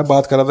खैर मैं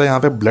बात कर रहा था यहाँ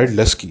पे ब्लड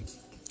लस्ट की,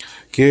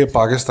 कि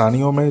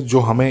पाकिस्तानियों में जो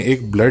हमें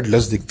एक ब्लड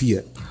लस्ट दिखती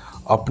है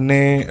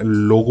अपने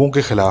लोगों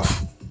के ख़िलाफ़,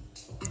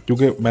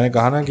 क्योंकि मैंने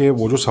कहा ना कि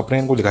वो जो सपने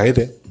इनको दिखाए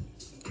थे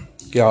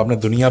कि आपने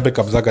दुनिया पे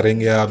कब्ज़ा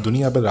करेंगे, आप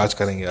दुनिया पे राज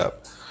करेंगे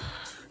आप,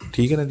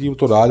 ठीक है ना जी।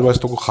 तो राज वाज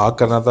तो को खाक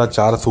करना था,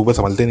 4 सूबे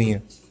संभलते नहीं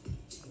हैं,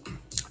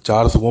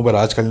 4 सूबों पे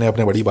राज करने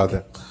अपने बड़ी बात है।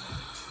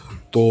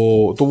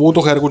 तो वो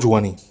तो खैर कुछ हुआ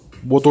नहीं,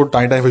 वो तो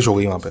टाई टाई फिश हो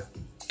गई वहाँ पे,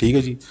 ठीक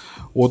है जी।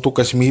 वो तो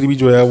कश्मीर भी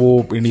जो है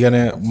वो इंडिया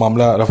ने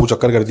मामला रफू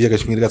चक्कर कर दिया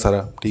कश्मीर का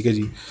सारा, ठीक है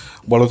जी।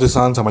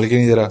 बलोचिस्तान संभल के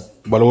नहीं दे रहा,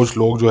 बलोच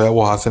लोग जो है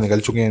वो हाथ से निकल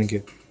चुके हैं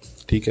इनके,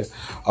 ठीक है।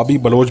 अभी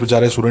बलोच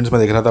बेचारे स्टूडेंट्स में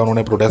देख रहा था,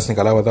 उन्होंने प्रोटेस्ट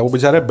निकाला हुआ था, वो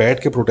बेचारे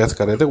बैठ के प्रोटेस्ट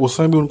कर रहे थे,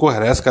 उसमें भी उनको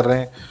हरास कर रहे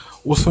हैं,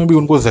 उसमें भी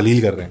उनको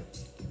जलील कर रहे हैं,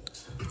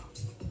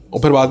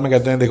 और फिर बाद में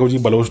कहते हैं देखो जी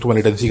बलोच तो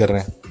मिलिटेंसी कर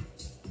रहे हैं,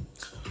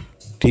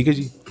 ठीक है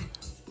जी।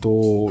 तो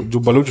जो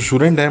बलूच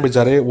स्टूडेंट हैं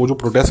बेचारे, वो जो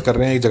प्रोटेस्ट कर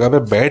रहे हैं एक जगह पे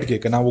बैठ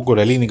के, ना वो कोई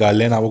रैली निकाल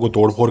रहे हैं, ना वो कोई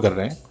तोड़ फोड़ कर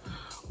रहे हैं,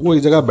 वो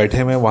एक जगह बैठे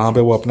हुए हैं, वहाँ पे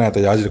वो अपना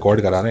एहतजाज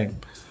रिकॉर्ड करा रहे हैं।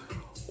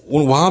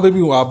 वहाँ पे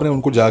भी आपने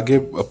उनको जाके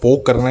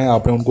पोक करना है,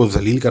 आपने उनको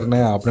जलील करना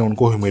है, आपने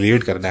उनको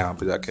ह्यूमिलिएट करना है वहाँ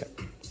पे जाके,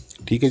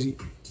 ठीक है जी।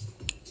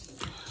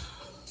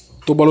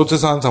 तो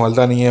बलूचिस्तान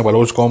संभलता नहीं है,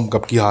 बलोच कौम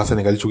कब की हाथ से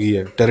निकल चुकी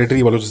है,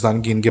 टेरिटरी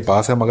बलूचिस्तान की इनके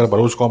पास है, मगर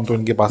बलोच कौम तो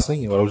इनके पास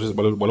नहीं है,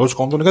 बलोच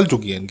कौम तो निकल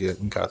चुकी है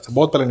इनके हाथ से,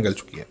 बहुत पहले निकल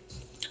चुकी है।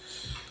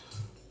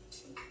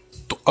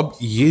 तो अब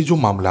ये जो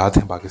मामलात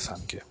हैं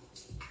पाकिस्तान के,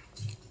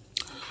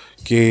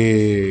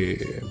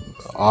 कि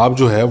आप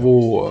जो है वो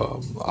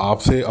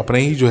आपसे अपने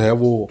ही जो है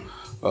वो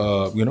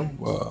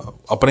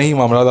अपने ही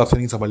मामलात आपसे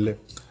नहीं समझ ले,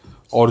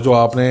 और जो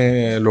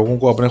आपने लोगों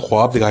को अपने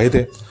ख्वाब दिखाए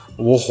थे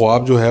वो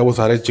ख्वाब जो है वो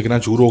सारे चिकना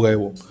चूर हो गए।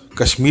 वो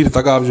कश्मीर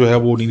तक आप जो है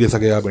वो नहीं दे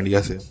सके आप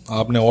इंडिया से,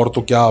 आपने और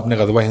तो क्या, आपने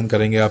ग़ज़वा हिंद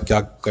करेंगे, आप क्या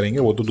करेंगे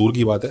वो तो दूर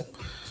की बात है,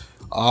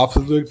 आपसे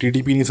तो एक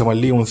टीटीपी नहीं समझ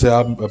ली, उनसे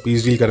आप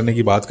पीस डील करने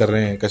की बात कर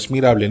रहे हैं,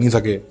 कश्मीर आप ले नहीं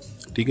सके,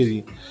 ठीक है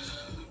जी।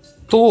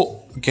 तो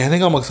कहने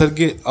का मकसद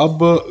कि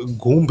अब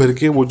घूम फिर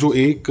के वो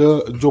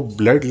जो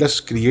ब्लड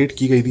लस्ट क्रिएट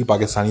की गई थी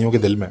पाकिस्तानियों के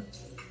दिल में,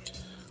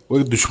 वो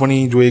एक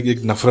दुश्मनी, जो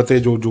एक नफ़रतें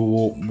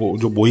वो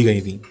जो बोई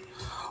गई थी,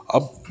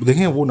 अब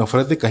देखें वो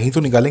नफ़रतें कहीं तो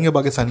निकालेंगे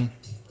पाकिस्तानी।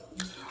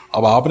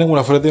 अब आपने वो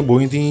नफ़रतें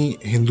बोई थी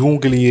हिंदुओं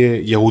के लिए,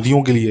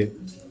 यहूदियों के लिए,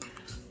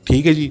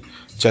 ठीक है जी।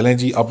 चलें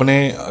जी, अपने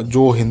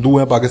जो हिंदू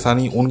हैं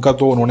पाकिस्तानी उनका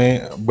तो उन्होंने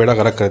बेड़ा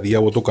गर्क कर दिया,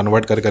 वो तो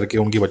कन्वर्ट कर करके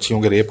उनकी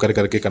बच्चियों के रेप कर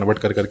करके, कन्वर्ट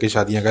कर करके,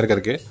 शादियां कर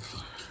करके,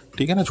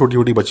 ठीक है ना, छोटी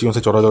छोटी बच्चियों से,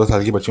 14-14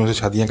 साल की बच्चियों से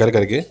शादियां कर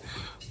करके,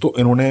 तो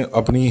इन्होंने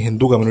अपनी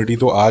हिंदू कम्युनिटी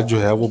तो आज जो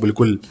है वो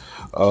बिल्कुल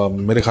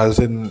मेरे ख्याल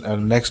से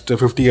नेक्स्ट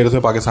 50 ईयर्स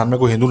में पाकिस्तान में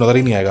कोई हिंदू नज़र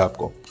ही नहीं आएगा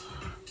आपको,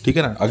 ठीक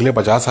है ना। अगले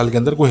 50 साल के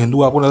अंदर कोई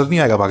हिंदू आपको नज़र नहीं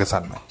आएगा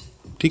पाकिस्तान में,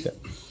 ठीक है।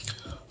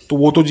 तो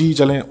वो तो जी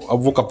चलें,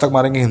 अब वो कब तक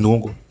मारेंगे हिंदुओं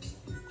को,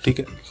 ठीक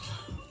है।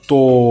 तो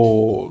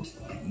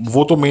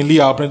वो तो मेनली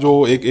आपने जो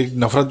एक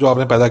नफ़रत जो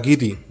आपने पैदा की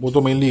थी वो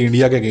तो मेनली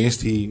इंडिया के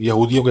अगेंस्ट थी,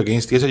 यहूदियों के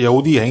अगेंस्ट थी। अच्छा,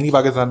 यहूदी है ही नहीं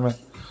पाकिस्तान में,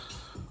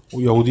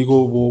 वो यहूदी को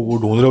वो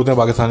ढूंढ रहे होते हैं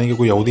पाकिस्तानी कि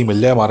कोई यहूदी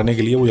मिल जाए मारने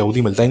के लिए, वो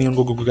यहूदी मिलता ही नहीं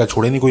उनको, क्योंकि क्या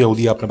छोड़े नहीं कोई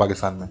यहूदी आपने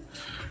पाकिस्तान में,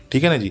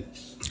 ठीक है ना जी।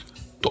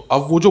 तो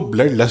अब वो जो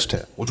ब्लड लस्ट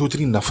है, वो जो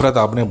इतनी नफ़रत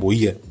आपने बोई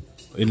है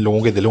इन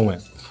लोगों के दिलों में,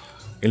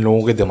 इन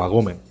लोगों के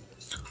दिमागों में,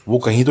 वो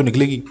कहीं तो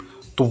निकलेगी।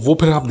 तो वो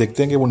फिर आप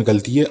देखते हैं कि वो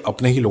निकलती है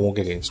अपने ही लोगों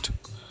के अगेंस्ट,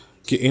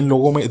 कि इन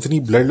लोगों में इतनी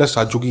ब्लड लस्ट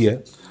आ चुकी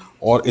है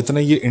और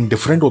इतने ये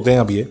इंडिफरेंट होते हैं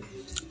अब ये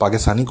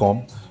पाकिस्तानी कौम,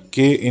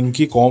 कि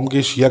इनकी कौम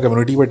के शिया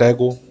कम्युनिटी पर अटैक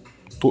हो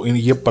तो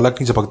ये पलक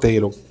नहीं झपकते ये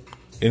लोग,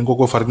 इनको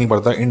कोई फ़र्क नहीं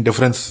पड़ता,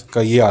 इंडिफरेंस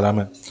का ये आलम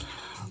है।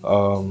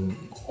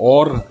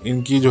 और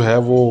इनकी जो है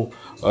वो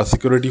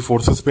सिक्योरिटी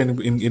फोर्सेस पे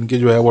इनके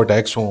जो है वो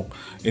अटैक्स हों,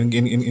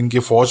 इनके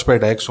फ़ौज पे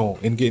अटैक्स हों,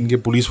 इनके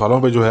पुलिस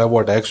वालों पे जो है वो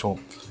अटैक्स हों,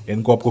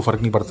 इनको आपको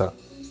फ़र्क नहीं पड़ता,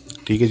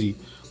 ठीक है जी।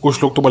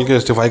 कुछ लोग तो बल्कि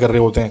जस्टिफाई कर रहे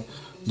होते हैं,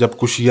 जब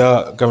कुछ शिया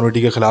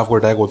कम्युनिटी के ख़िलाफ़ कोई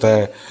अटैक होता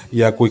है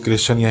या कोई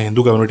क्रिश्चियन या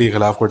हिंदू कम्युनिटी के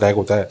ख़िलाफ़ कोई अटैक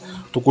होता है,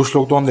 तो कुछ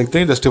लोग तो हम देखते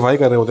हैं जस्टिफाई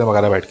कर रहे होते हैं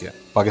वगैरह बैठ के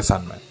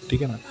पाकिस्तान में,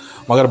 ठीक है ना।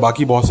 मगर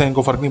बाकी बहुत से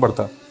इनको फ़र्क नहीं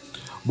पड़ता,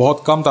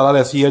 बहुत कम तादाद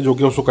ऐसी है जो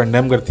कि उसको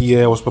कंडेम करती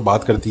है, उस पर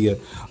बात करती है।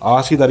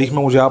 आज की तारीख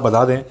में मुझे आप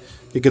बता दें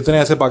कि कितने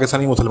ऐसे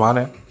पाकिस्तानी मुसलमान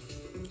हैं,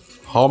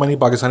 how many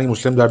Pakistani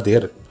Muslims are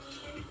there,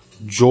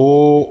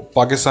 जो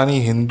पाकिस्तानी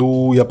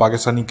हिंदू या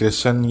पाकिस्तानी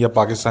क्रिश्चियन या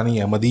पाकिस्तानी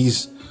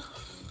अहमदीज़,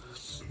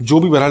 जो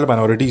भी बहरहाल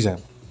माइनॉरिटीज़ हैं,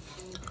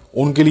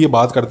 उनके लिए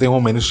बात करते हो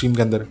मेन स्ट्रीम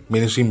के अंदर,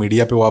 मेन स्ट्रीम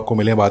मीडिया पे वो आपको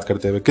मिले बात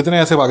करते हुए। कितने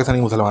ऐसे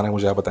पाकिस्तानी मुसलमान हैं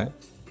मुझे आप बताएं?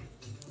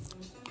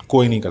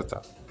 कोई नहीं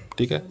करता,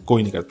 ठीक है,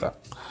 कोई नहीं करता।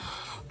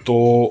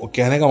 तो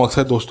कहने का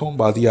मकसद दोस्तों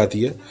बात ये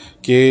आती है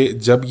कि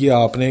जब ये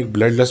आपने एक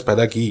ब्लड लस्ट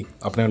पैदा की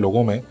अपने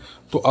लोगों में,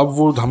 तो अब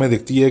वो हमें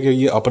दिखती है कि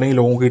ये अपने ही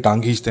लोगों की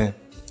टांग खींचते हैं,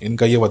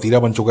 इनका ये वतीरा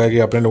बन चुका है कि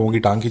अपने लोगों की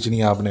टांग खींचनी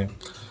है आपने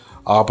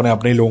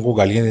अपने ही लोगों को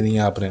गालियाँ देनी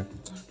है आपने,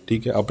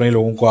 ठीक है। अपने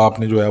लोगों को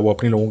आपने जो है वो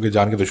अपने लोगों के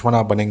जान के दुश्मन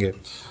आप बनेंगे,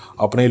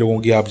 अपने ही लोगों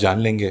की आप जान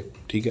लेंगे,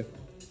 ठीक है।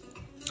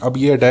 अब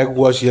ये अटैक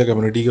हुआ शिया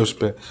कम्युनिटी के उस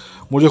पर,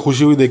 मुझे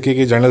खुशी हुई देख के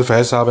कि जनरल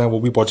फैज़ साहब हैं वो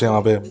भी पहुँचे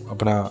वहाँ पे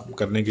अपना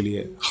करने के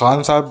लिए।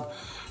 खान साहब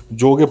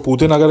जो कि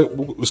पुतिन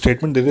अगर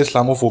स्टेटमेंट देते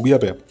इस्लामोफोबिया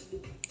पे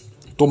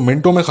तो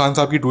मिनटों में खान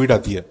साहब की ट्वीट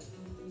आती है,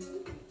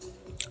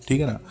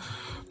 ठीक है ना।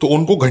 तो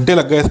उनको घंटे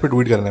लग गए इस पर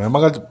ट्वीट करने में,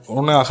 मगर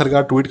उन्होंने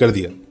आखिरकार ट्वीट कर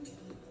दिया।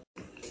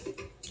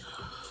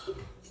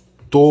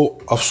 तो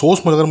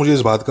अफसोस मगर मुझे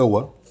इस बात का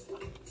हुआ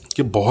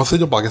कि बहुत से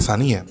जो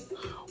पाकिस्तानी हैं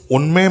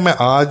उनमें मैं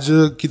आज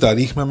की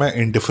तारीख में मैं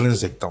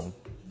इंडिफरेंस देखता हूँ।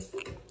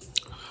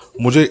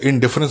 मुझे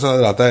इंडिफरेंस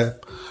नज़र आता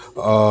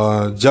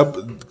है जब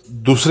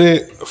दूसरे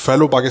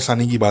फेलो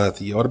पाकिस्तानी की बात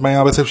आती है। और मैं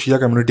यहाँ पे सिर्फ शिया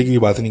कम्युनिटी की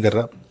बात नहीं कर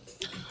रहा,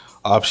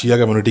 आप शिया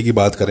कम्युनिटी की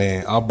बात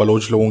करें, आप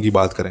बलोच लोगों की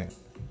बात करें,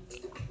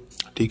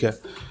 ठीक है।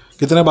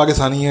 कितने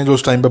पाकिस्तानी हैं जो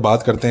उस टाइम पे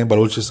बात करते हैं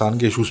बलोचिस्तान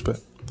के इशूज़ पे,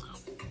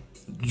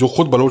 जो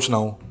खुद बलोच ना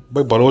हो।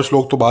 भाई बलोच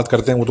लोग तो बात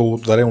करते हैं, वो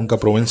तो ज़रा उनका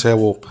प्रोविंस है,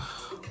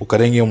 वो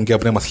करेंगे, उनके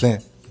अपने मसले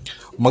हैं।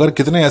 मगर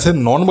कितने ऐसे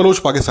नॉन बलोच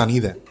पाकिस्तानी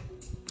हैं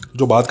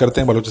जो बात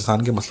करते हैं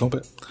बलोचिस्तान के मसलों पे,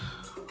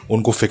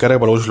 उनको फ़िक्र है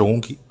बलोच लोगों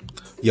की,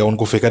 या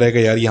उनको फ़िक्र है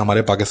कि यार ये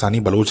हमारे पाकिस्तानी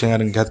बलोच हैं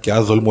यार, इनके साथ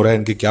क्या जुल्म हो रहा है,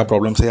 इनके क्या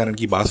प्रॉब्लम्स है यार,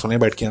 इनकी बात सुने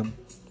बैठ के हम।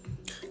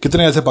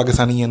 कितने ऐसे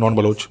पाकिस्तानी हैं नॉन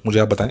बलोच, मुझे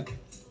आप बताएं,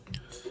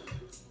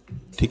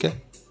 ठीक है।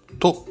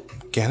 तो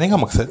कहने का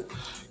मकसद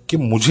कि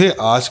मुझे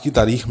आज की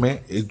तारीख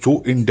में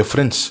जो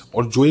इनडिफरेंस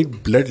और जो एक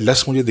ब्लड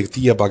लस्ट मुझे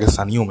दिखती है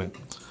पाकिस्तानियों में,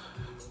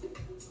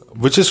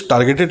 which is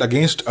targeted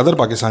against other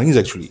Pakistanis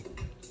actually,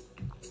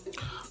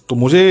 तो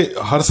मुझे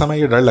हर समय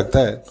ये डर लगता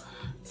है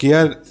कि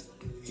यार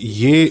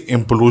ये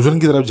इम्प्लोजन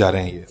की तरफ जा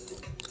रहे हैं।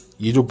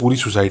 ये जो पूरी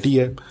सोसाइटी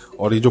है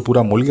और ये जो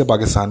पूरा मुल्क है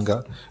पाकिस्तान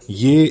का,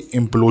 ये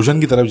इम्प्लोजन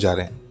की तरफ जा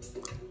रहे हैं,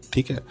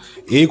 ठीक है।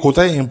 एक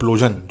होता है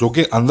इम्प्लोजन जो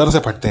कि अंदर से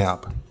फटते हैं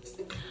आप,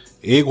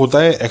 एक होता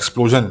है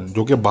एक्सप्लोजन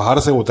जो कि बाहर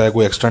से होता है,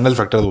 कोई एक्सटर्नल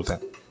फैक्टर्स होते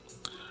हैं,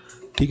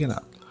 ठीक है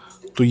ना।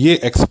 तो ये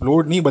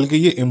एक्सप्लोड नहीं बल्कि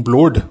ये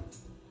इम्प्लोड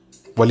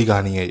वाली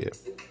कहानी है ये,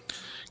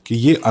 कि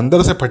ये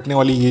अंदर से फटने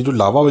वाली ये जो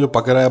लावा जो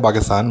पक रहा है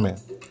पाकिस्तान में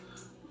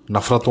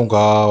नफ़रतों का,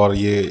 और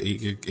ये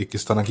एक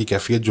इस तरह की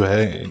कैफियत जो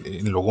है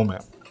इन लोगों में,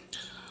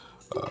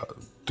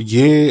 तो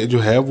ये जो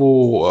है वो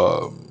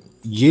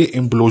ये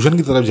इम्प्लोजन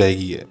की तरफ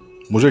जाएगी। ये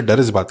मुझे डर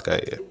इस बात का है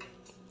ये।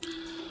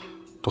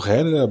 तो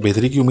खैर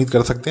बेहतरी की उम्मीद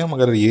कर सकते हैं,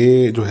 मगर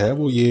ये जो है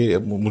वो ये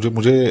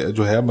मुझे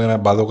जो है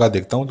मैं बातों का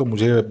देखता हूँ तो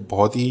मुझे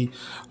बहुत ही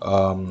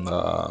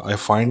I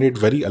find it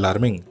very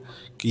alarming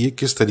कि ये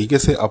किस तरीके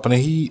से अपने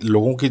ही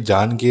लोगों की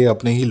जान के,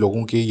 अपने ही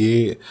लोगों के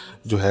ये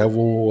जो है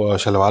वो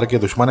शलवार के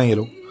दुश्मन हैं ये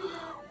लोग।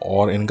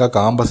 और इनका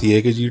काम बस ये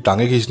है कि जी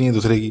टांगें खींचनी है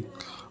दूसरे की,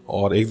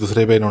 और एक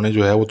दूसरे पे इन्होंने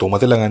जो है वो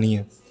तोहमतें लगानी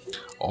है,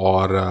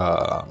 और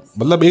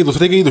मतलब एक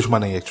दूसरे के ही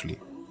दुश्मन है एक्चुअली,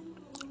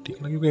 ठीक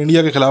है ना। क्योंकि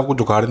इंडिया के खिलाफ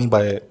कुछ उखाड़ नहीं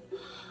पाए,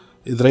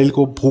 इसराइल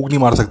को फूंक नहीं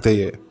मार सकते,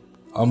 ये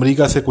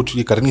अमेरिका से कुछ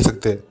ये कर नहीं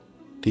सकते,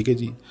 ठीक है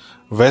जी।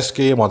 वेस्ट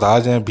के ये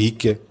मोहताज हैं भीख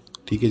के,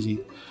 ठीक है जी।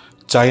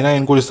 चाइना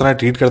इनको जिस तरह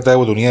ट्रीट करता है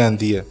वो दुनिया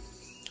जानती है,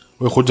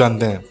 वो खुद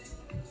जानते हैं।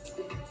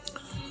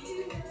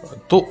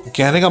 तो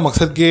कहने का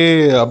मकसद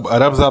कि अब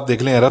अरब्स आप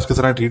देख लें, अरब्स किस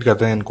तरह ट्रीट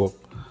करते हैं इनको,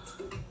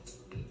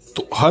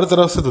 तो हर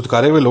तरफ से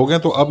धुतकारे हुए लोग हैं।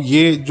 तो अब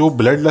ये जो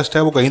ब्लड लस्ट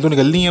है वो कहीं तो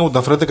निकलनी है, वो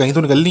नफरतें कहीं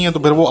तो निकलनी है, तो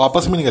फिर वो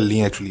आपस में निकलनी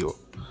है एक्चुअली वो,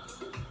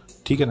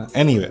 ठीक है ना।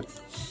 एनीवे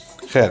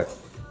खैर,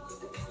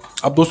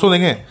 अब दोस्तों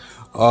देखें,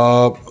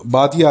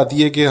 बात ये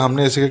आती है कि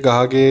हमने ऐसे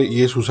कहा कि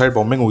ये सुसाइड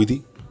बॉम्बिंग हुई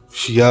थी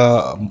शिया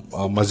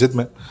मस्जिद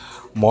में,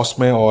 मॉस्क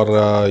में,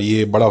 और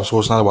ये बड़ा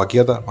अफसोसनाक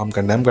वाक़या था, हम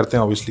कंडेम करते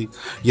हैं ऑब्वियसली।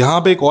 यहाँ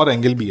पे एक और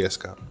एंगल भी है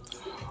इसका,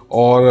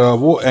 और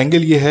वो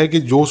एंगल ये है कि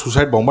जो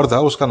सुसाइड बॉम्बर था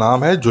उसका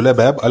नाम है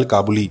जुलैबैब अल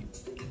काबुली।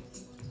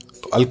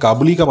 तो अल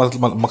काबुली का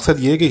मकसद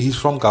ये है कि he is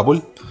from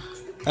Kabul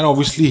and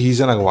obviously he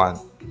is an अगवान,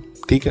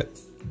 ठीक है।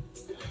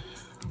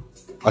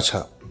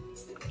 अच्छा,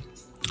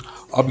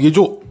 अब ये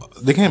जो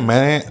देखें,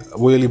 मैं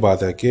वो वाली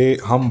बात है कि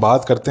हम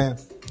बात करते हैं,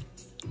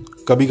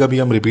 कभी कभी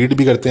हम रिपीट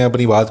भी करते हैं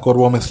अपनी बात को, और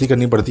वो हमें इसलिए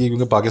करनी पड़ती है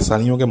क्योंकि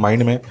पाकिस्तानियों के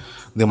माइंड में,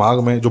 दिमाग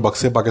में जो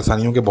बक्से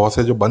पाकिस्तानियों के बहुत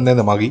से जो बंद हैं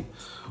दिमागी,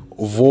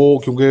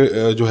 वो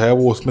क्योंकि जो है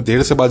वो उसमें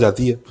देर से बात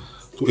जाती है,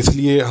 तो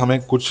इसलिए हमें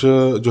कुछ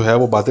जो है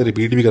वो बातें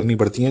रिपीट भी करनी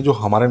पड़ती हैं जो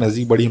हमारे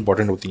नज़दीक बड़ी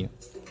इंपॉर्टेंट होती हैं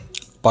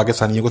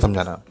पाकिस्तानियों को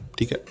समझाना,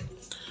 ठीक है।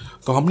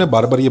 तो हमने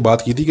बार बार ये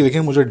बात की थी कि देखें,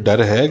 मुझे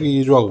डर है कि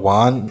ये जो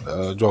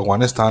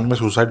अफगानिस्तान में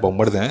सुसाइड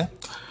बॉम्बर्स हैं,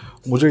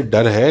 मुझे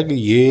डर है कि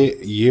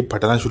ये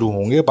फटना शुरू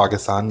होंगे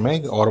पाकिस्तान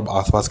में और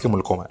आसपास के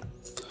मुल्कों में,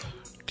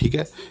 ठीक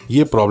है।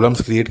 ये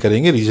प्रॉब्लम्स क्रिएट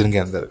करेंगे रीजन के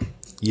अंदर,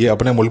 ये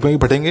अपने मुल्क में भी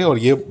फटेंगे और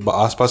ये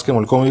आसपास के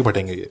मुल्कों में भी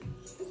फटेंगे ये।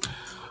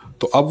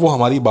 तो अब वो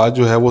हमारी बात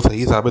जो है वो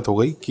सही साबित हो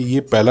गई कि ये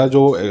पहला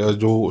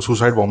जो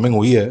सुसाइड बॉम्बिंग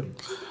हुई है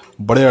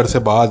बड़े अरसे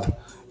बाद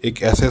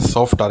एक ऐसे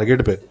सॉफ्ट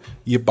टारगेट पे,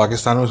 ये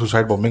पाकिस्तान में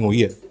सुसाइड बॉम्बिंग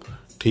हुई है,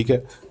 ठीक है,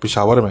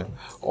 पेशावर में।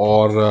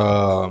 और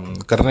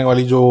करने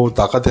वाली जो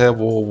ताकत है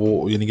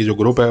वो यानी कि जो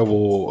ग्रुप है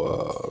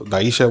वो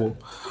दाइश है वो,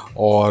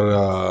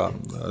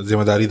 और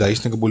ज़िम्मेदारी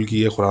दाइश ने कबूल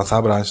की है,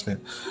 खुरासान ब्रांच ने,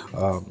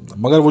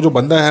 मगर वो जो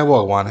बंदा है वो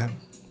अगवान है,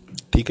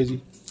 ठीक है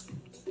जी।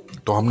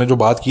 तो हमने जो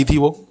बात की थी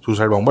वो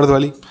सुसाइड बॉम्बर्स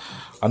वाली,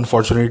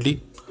 अनफॉर्चुनेटली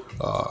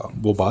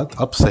वो बात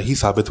अब सही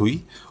साबित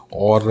हुई,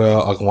 और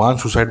अगवान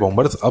सुसाइड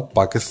बॉम्बर्स अब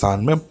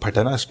पाकिस्तान में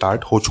फटना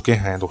स्टार्ट हो चुके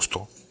हैं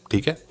दोस्तों,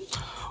 ठीक है।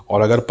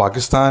 और अगर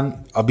पाकिस्तान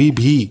अभी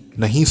भी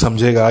नहीं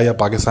समझेगा या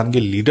पाकिस्तान के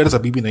लीडर्स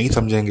अभी भी नहीं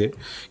समझेंगे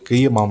कि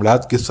ये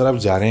मामलात किस तरफ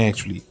जा रहे हैं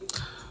एक्चुअली,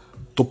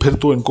 तो फिर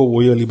तो इनको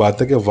वही वाली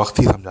बात है कि वक्त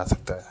ही समझा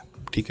सकता है,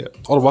 ठीक है।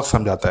 और वक्त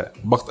समझाता है,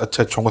 वक्त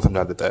अच्छे अच्छों को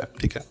समझा देता है,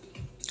 ठीक है।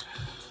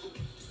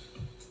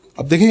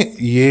 अब देखें,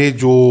 ये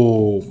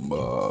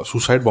जो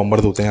सुसाइड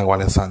बॉम्बर्स होते हैं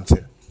अफगानिस्तान से,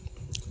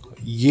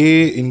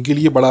 ये इनके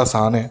लिए बड़ा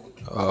आसान है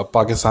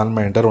पाकिस्तान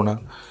में एंटर होना,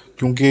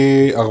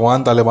 क्योंकि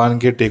अफगान तालिबान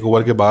के टेक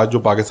ओवर के बाद जो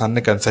पाकिस्तान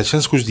ने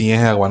कंसेशंस कुछ दिए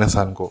हैं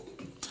अफगानिस्तान को,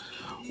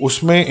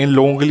 उसमें इन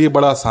लोगों के लिए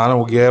बड़ा आसान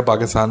हो गया है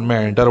पाकिस्तान में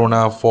एंटर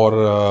होना फॉर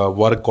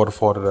वर्क और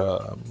for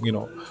you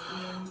know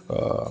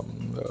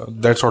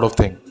that sort of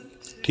thing,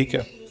 ठीक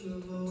है।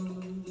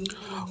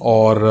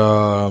 और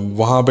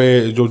वहाँ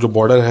पे जो जो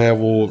बॉर्डर है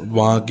वो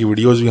वहाँ की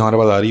वीडियोस भी हमारे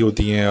पास आ रही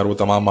होती हैं और वो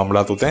तमाम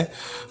मामलात होते हैं।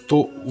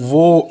 तो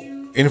वो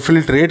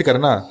इन्फिल्ट्रेट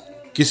करना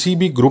किसी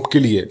भी ग्रुप के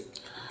लिए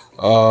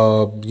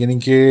यानी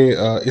कि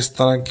इस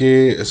तरह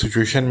के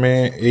सिचुएशन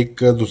में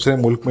एक दूसरे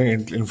मुल्क में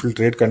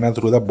इन्फिल्ट्रेट करना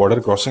थ्रू द बॉर्डर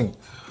क्रॉसिंग,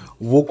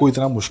 वो कोई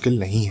इतना मुश्किल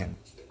नहीं है,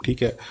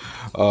 ठीक है।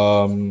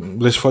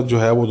 रिश्वत जो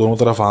है वो दोनों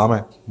तरफ आम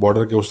है,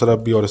 बॉर्डर के उस तरफ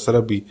भी और इस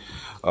तरफ भी।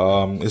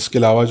 इसके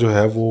अलावा जो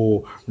है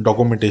वो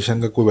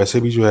डॉक्यूमेंटेशन का कोई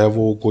वैसे भी जो है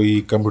वो कोई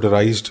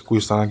कंप्यूटराइज्ड कोई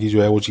इस तरह की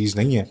जो है वो चीज़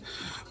नहीं है,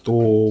 तो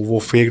वो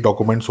फेक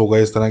डॉक्यूमेंट्स हो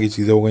गए, इस तरह की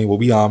चीज़ें हो गई, वो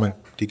भी आम है,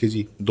 ठीक है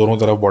जी, दोनों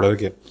तरफ बॉर्डर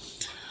के।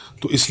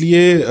 तो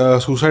इसलिए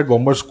सुसाइड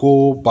बॉम्बर्स को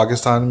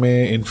पाकिस्तान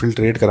में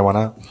इन्फिल्ट्रेट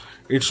करवाना,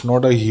 it's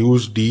not a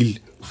huge deal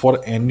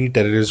for any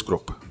terrorist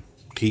group,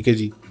 ठीक है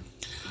जी।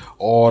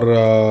 और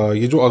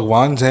ये जो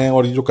अफगान्स हैं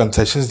और ये जो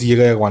कंसेशंस दिए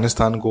गए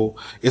अफगानिस्तान को,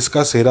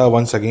 इसका सेहरा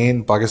वंस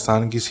अगेन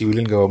पाकिस्तान की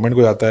सिविलियन गवर्नमेंट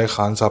को जाता है,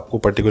 खान साहब को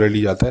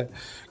पर्टिकुलरली जाता है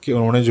कि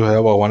उन्होंने जो है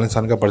वो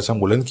अफगानिस्तान का परचम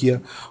बुलंद किया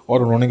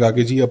और उन्होंने कहा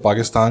कि जी अब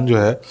पाकिस्तान जो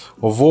है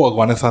वो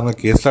अफगानिस्तान का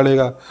केस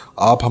लड़ेगा,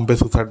 आप हम पे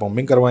सुसाइड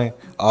बॉम्बिंग करवाएं,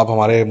 आप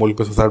हमारे मुल्क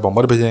पे सुसाइड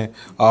बॉम्बर भेजें,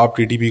 आप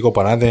टीटीपी को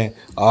पनाह दें,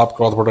 आप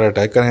क्रॉस बॉर्डर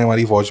अटैक करें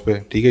हमारी फ़ौज पे,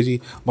 ठीक है जी,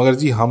 मगर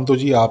जी हम तो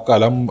जी आपका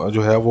अलम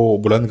जो है वो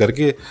बुलंद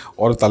करके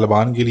और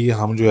तालिबान के लिए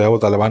हम जो है वो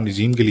तालिबान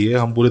रिजीम के लिए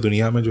हम पूरे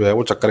दुनिया में जो है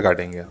वो चक्कर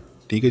काटेंगे,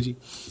 ठीक है जी।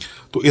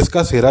 तो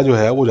इसका सेहरा जो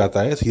है वो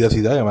जाता है सीधा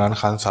सीधा इमरान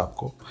खान साहब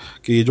को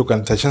कि ये जो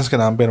कंसेशंस के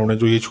नाम पे इन्होंने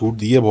जो ये छूट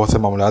दी है बहुत से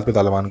मामलात पे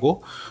तालिबान को,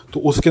 तो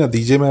उसके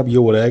नतीजे में अब ये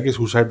हो रहा है कि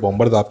सुसाइड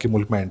बॉम्बर्स आपके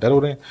मुल्क में एंटर हो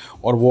रहे हैं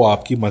और वो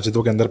आपकी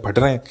मस्जिदों के अंदर फट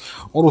रहे हैं,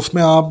 और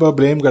उसमें आप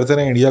ब्लेम करते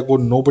रहे इंडिया को।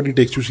 No buddy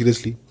takes you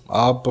seriously.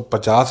 आप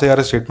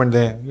 50,000 स्टेटमेंट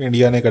दें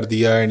इंडिया ने कर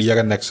दिया, इंडिया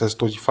का नेक्सस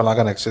तो फला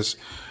का nexus,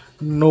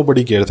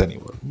 nobody cares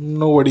anymore,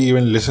 nobody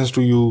even listens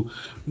to you,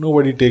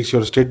 nobody takes your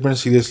statement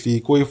seriously,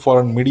 कोई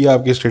फॉरेन मीडिया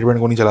आपके स्टेटमेंट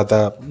को नहीं चलाता,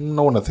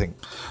 नो नथिंग।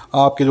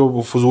 आपके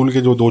जो फजूल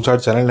के जो 2-4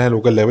 चैनल हैं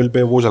लोकल लेवल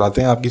पे वो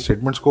चलाते हैं आपकी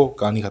स्टेटमेंट्स को,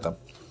 कहानी ख़त्म,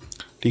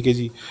 ठीक है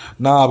जी।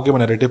 ना आपके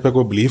नैरेटिव पे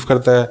कोई बिलीव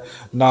करता है,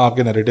 ना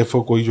आपके नैरेटिव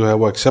को कोई जो है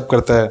वो एक्सेप्ट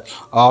करता है,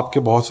 आपके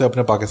बहुत से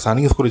अपने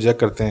पाकिस्तानी इसको रिजेक्ट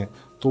करते हैं,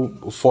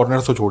 तो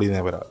फॉरनर्स तो छोड़ ही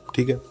दें मेरा,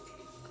 ठीक है।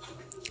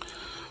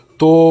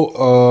 तो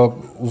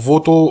वो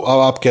तो अब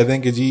आप कह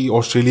दें कि जी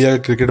ऑस्ट्रेलिया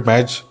का क्रिकेट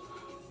मैच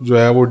जो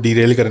है वो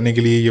डीरेल करने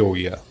के लिए ये हो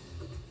गया,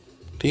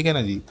 ठीक है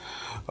ना जी।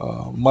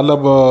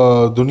 मतलब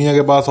दुनिया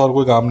के पास और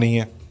कोई काम नहीं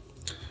है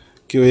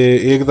कि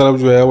एक तरफ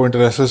जो है वो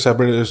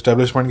इंटरनेशनल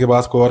इस्टेब्लिशमेंट के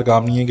पास कोई और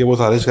काम नहीं है कि वो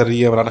साजिश कर रही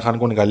है इमरान खान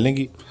को निकालने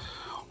की,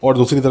 और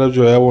दूसरी तरफ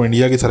जो है वो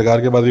इंडिया की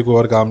सरकार के पास भी कोई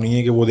और काम नहीं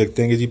है कि वो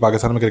देखते हैं कि जी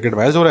पाकिस्तान में क्रिकेट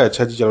मैच हो रहा है,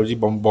 अच्छा जी चलो जी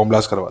बॉम्ब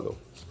ब्लास्ट करवा दो,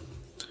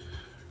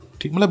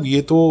 ठीक। मतलब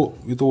ये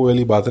तो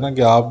वाली बात है ना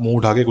कि आप मुंह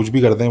उठा के कुछ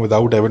भी करते हैं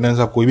विदाउट एविडेंस,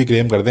 आप कोई भी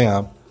क्लेम करते हैं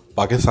आप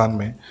पाकिस्तान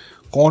में,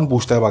 कौन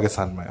पूछता है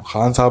पाकिस्तान में।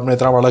 खान साहब ने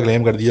इतना बड़ा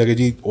क्लेम कर दिया कि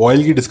जी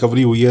ऑयल की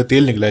डिस्कवरी हुई है,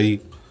 तेल निकला जी,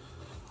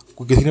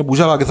 कोई किसी ने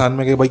पूछा पाकिस्तान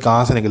में कि भाई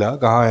कहाँ से निकला,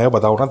 कहाँ है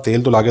बताओ ना,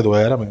 तेल तो लाके दो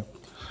यार हमें,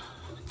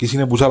 किसी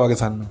ने पूछा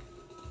पाकिस्तान में।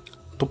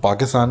 तो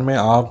पाकिस्तान में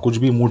आप कुछ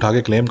भी मुंह उठा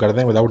के क्लेम करते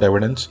हैं विदाउट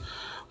एविडेंस।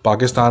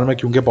 पाकिस्तान में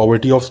क्योंकि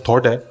पॉवर्टी ऑफ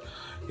थॉट है,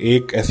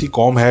 एक ऐसी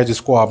कौम है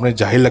जिसको आपने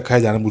जाहिल रखा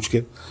है जानबूझ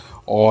के,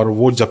 और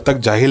वो जब तक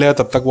जाहिल है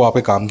तब तक वो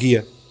आपके काम की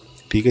है,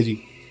 ठीक है जी।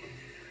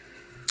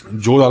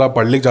 जो ज़्यादा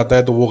पढ़ लिख जाता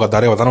है तो वो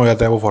गद्दार वतन हो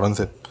जाता है वो फ़ौरन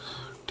से,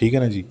 ठीक है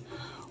ना जी।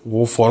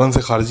 वो फ़ौरन से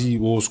खारिजी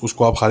वो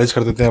उसको आप खारिज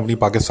कर देते हैं अपनी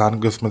पाकिस्तान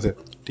के उसमें से,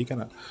 ठीक है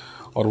ना,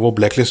 और वो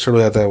ब्लैक लिस्टेड हो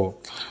जाता है वो।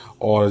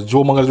 और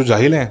जो मगर जो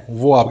जाहिल हैं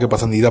वो आपके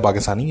पसंदीदा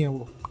पाकिस्तानी हैं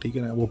वो, ठीक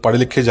है ना, वो पढ़े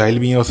लिखे जाहिल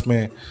भी हैं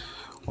उसमें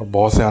और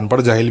बहुत से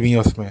अनपढ़ जाहिल भी हैं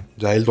उसमें,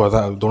 जाहिल तो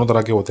दोनों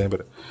तरह के होते हैं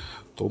फिर।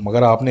 तो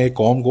मगर आपने एक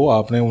कौम को,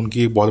 आपने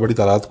उनकी एक बहुत बड़ी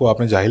तादाद को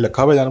आपने जाहिल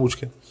रखा हुआ है जानबूझ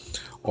के,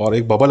 और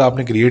एक बबल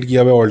आपने क्रिएट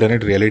किया हुआ है,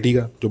 ऑल्टरनेट रियलिटी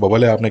का जो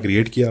बबल है आपने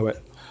क्रिएट किया हुआ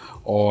है,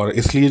 और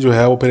इसलिए जो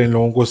है वो फिर इन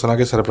लोगों को इस तरह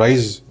के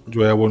सरप्राइज़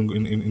जो है वो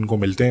इनको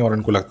मिलते हैं और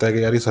इनको लगता है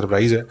कि यार ये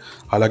सरप्राइज़ है,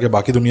 हालांकि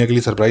बाकी दुनिया के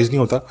लिए सरप्राइज़ नहीं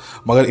होता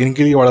मगर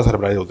इनके लिए बड़ा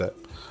सरप्राइज़ होता है।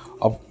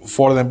 अब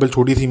फॉर एग्जांपल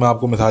छोटी सी मैं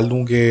आपको मिसाल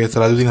दूं कि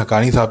सराजुद्दीन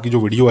हक्कानी साहब की जो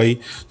वीडियो आई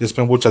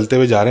जिसमें वो चलते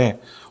हुए जा रहे हैं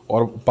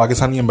और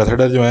पाकिस्तानी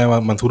एम्बेसडर जो है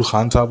मंसूर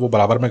खान साहब वो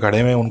बराबर में खड़े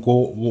हुए हैं,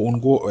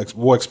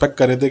 उनको एक्सपेक्ट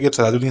कर रहे थे कि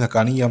सराजुद्दीन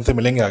हक्कानी हमसे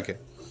मिलेंगे आके,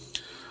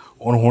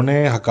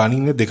 उन्होंने हक्कानी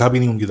ने देखा भी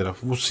नहीं उनकी तरफ,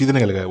 वो सीधे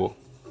निकल गए वो,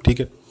 ठीक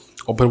है।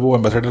 और फिर वो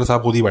एम्बेसडर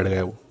साहब खुद ही बैठ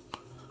गए वो,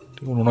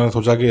 ठीक है, उन्होंने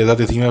सोचा कि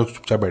इज़्ज़त इसी में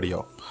चुपचाप बैठ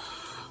जाओ।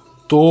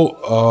 तो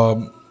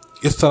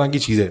इस तरह की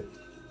चीज़ें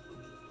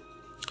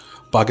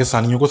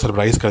पाकिस्तानियों को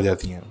सरप्राइज़ कर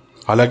जाती हैं।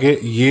 हालांकि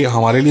ये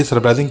हमारे लिए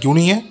सरप्राइजिंग क्यों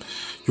नहीं है,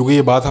 क्योंकि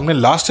ये बात हमने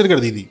लास्ट ईयर कर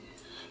दी थी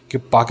कि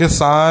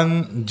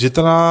पाकिस्तान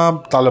जितना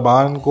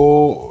तालिबान को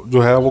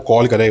जो है वो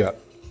कॉल करेगा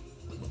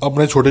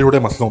अपने छोटे छोटे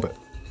मसलों पे,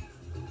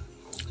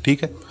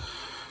 ठीक है,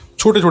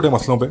 छोटे छोटे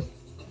मसलों पे,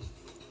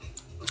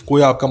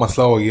 कोई आपका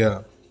मसला हो गया,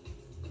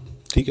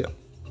 ठीक है,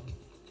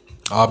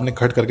 आपने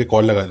खट करके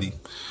कॉल लगा दी,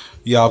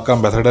 या आपका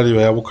एम्बेसडर जो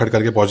है वो खट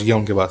करके पहुंच गया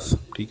उनके पास,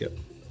 ठीक है,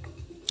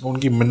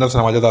 उनकी मिन्नत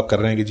समाजत आप कर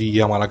रहे हैं कि जी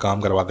ये हमारा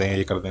काम करवाते हैं,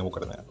 ये करते हैं, वो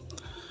करते हैं,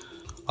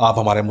 आप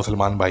हमारे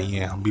मुसलमान भाई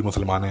हैं, हम भी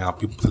मुसलमान हैं, आप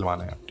भी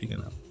मुसलमान हैं, ठीक है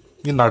ना।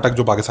 ये नाटक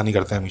जो पाकिस्तानी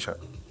करते हैं हमेशा।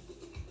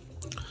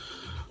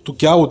 तो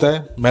क्या होता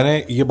है,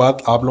 मैंने ये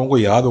बात आप लोगों को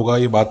याद होगा,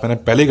 ये बात मैंने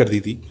पहले कर दी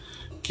थी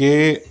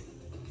कि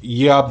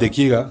ये आप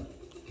देखिएगा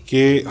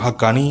कि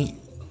हक्कानी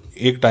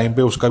एक टाइम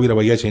पे उसका भी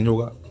रवैया चेंज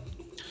होगा।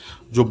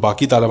 जो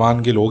बाकी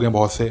तालिबान के लोग हैं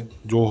बहुत से,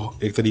 जो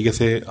एक तरीके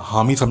से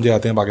हामी समझे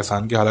जाते हैं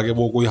पाकिस्तान के, हालांकि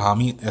वो कोई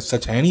हामी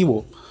सच है नहीं।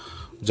 वो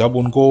जब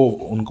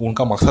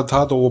उनका मकसद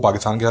था तो वो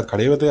पाकिस्तान के साथ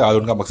खड़े हुए थे, आज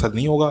उनका मकसद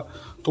नहीं होगा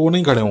तो वो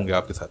नहीं खड़े होंगे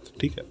आपके साथ,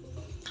 ठीक है।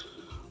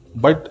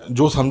 बट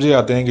जो समझे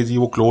जाते हैं कि जी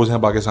वो क्लोज हैं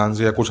पाकिस्तान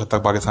से, या कुछ हद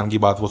तक पाकिस्तान की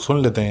बात वो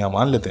सुन लेते हैं या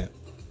मान लेते हैं,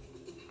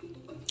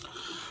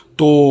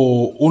 तो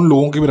उन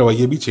लोगों के भी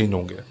रवैये भी चेंज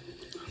होंगे।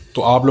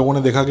 तो आप लोगों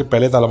ने देखा कि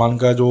पहले तालिबान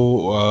का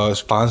जो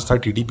स्टांस था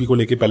टीटीपी को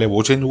लेके, पहले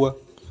वो चेंज हुआ।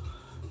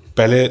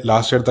 पहले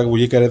लास्ट ईयर तक वो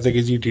ये कह रहे थे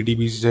कि जी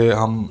टीटीपी से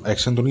हम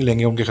एक्शन तो नहीं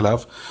लेंगे उनके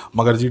खिलाफ,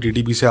 मगर जी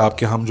टीटीपी से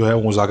आपके हम जो है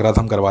वो मुज़ाकरात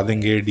हम करवा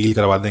देंगे, डील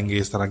करवा देंगे,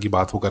 इस तरह की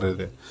बात वो कर रहे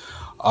थे।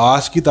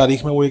 आज की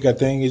तारीख में वो ये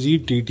कहते हैं कि जी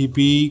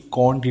टीटीपी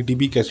कौन,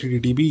 टीटीपी कैसी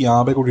टीटीपी,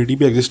 यहाँ पे कोई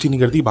टीटीपी एग्जिस्ट ही नहीं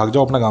करती, भाग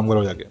जाओ अपना काम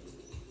करो जाके।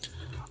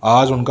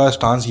 आज उनका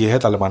स्टांस ये है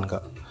तालिबान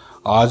का।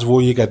 आज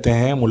वो ये कहते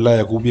हैं, मुल्ला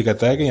यकूब ये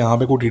कहता है कि यहाँ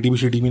पे कोई टीटीपी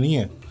शीटीपी नहीं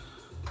है,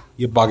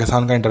 ये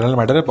पाकिस्तान का इंटरनल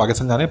मैटर है,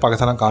 पाकिस्तान जाने,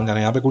 पाकिस्तान का काम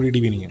जाने, यहाँ पे कोई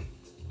टीटीपी नहीं है,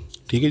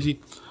 ठीक है जी।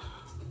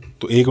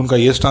 तो एक उनका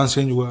ये स्टांस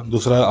चेंज हुआ।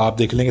 दूसरा आप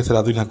देख लेंगे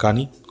सिराजुद्दीन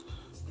हक्कानी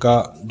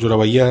का जो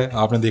रवैया है,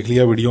 आपने देख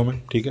लिया वीडियो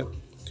में, ठीक है।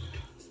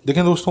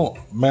 देखें दोस्तों,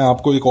 मैं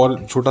आपको एक और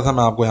छोटा सा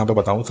मैं आपको यहाँ पे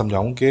बताऊँ,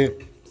 समझाऊँ कि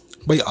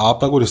भाई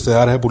आपका कोई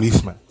रिश्तेदार है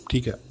पुलिस में,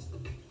 ठीक है,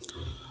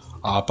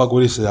 आपका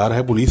कोई रिश्तेदार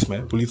है पुलिस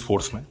में, पुलिस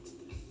फोर्स में।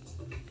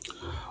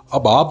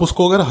 अब आप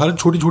उसको अगर हर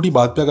छोटी छोटी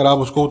बात पे अगर आप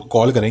उसको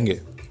कॉल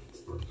करेंगे,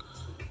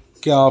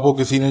 कि आपको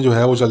किसी ने जो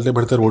है वो चलते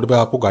फिरते रोड पे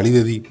आपको गाड़ी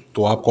दे दी,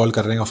 तो आप कॉल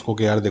कर रहे हैं उसको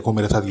कि यार देखो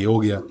मेरे साथ ये हो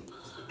गया,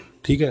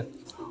 ठीक है।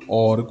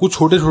 और कुछ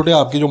छोटे छोटे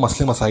आपके जो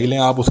मसले मसाइल हैं,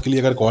 आप उसके लिए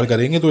अगर कॉल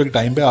करेंगे तो एक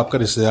टाइम पे आपका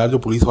रिश्तेदार जो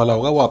पुलिस वाला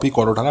होगा वो आपकी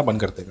कॉल उठाना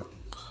बंद कर देगा,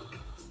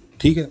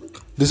 ठीक है।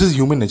 This is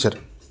human nature.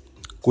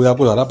 कोई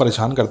आपको ज़्यादा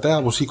परेशान करता है,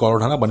 आप उसकी कॉल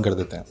उठाना बंद कर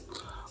देते हैं,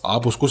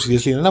 आप उसको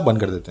सीरियसली लेना बंद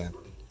कर देते हैं,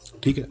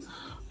 ठीक है।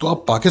 तो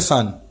अब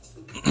पाकिस्तान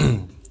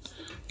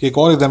कि एक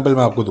और एग्जांपल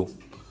मैं आपको दूं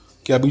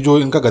कि अभी जो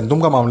इनका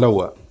गंदम का मामला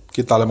हुआ,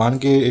 कि तालिबान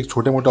के एक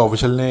छोटे मोटे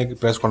ऑफिशियल ने एक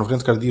प्रेस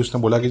कॉन्फ्रेंस कर दी,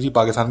 उसने बोला कि जी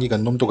पाकिस्तान की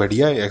गंदम तो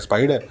घटिया है,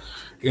 एक्सपायर्ड है,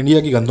 इंडिया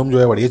की गंदम जो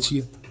है बड़ी अच्छी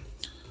है।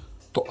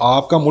 तो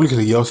आपका मुल्क हिल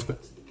गया उस पर।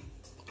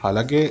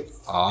 हालांकि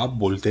आप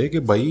बोलते हैं कि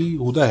भाई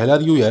who the hell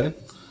are you यार,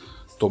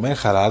 तुम्हें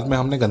खैरात में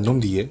हमने गंदम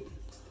दी है,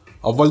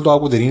 अव्वल तो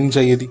आपको देनी नहीं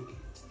चाहिए थी,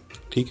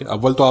 ठीक है,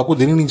 अव्वल तो आपको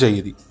देनी नहीं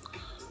चाहिए थी।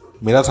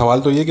 मेरा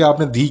सवाल तो ये कि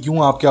आपने दी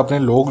क्यों, आपके अपने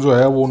लोग जो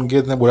है वो उनके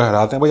इतने बुरे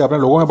हालात हैं, भाई अपने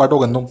लोगों में बांटो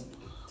गंदम।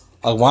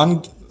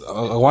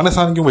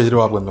 अफगानिस्तान क्यों भेज रहे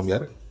हो आप गंदम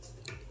यार,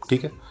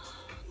 ठीक है।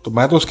 तो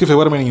मैं तो उसके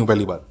फेवर में नहीं हूँ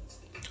पहली बात,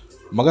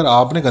 मगर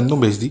आपने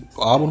गंदम भेज दी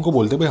तो आप उनको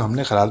बोलते भाई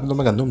हमने खैरात में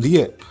तुम्हें गंदम दी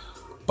है,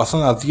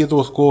 पसंद आती है तो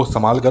उसको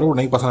इस्तेमाल करो,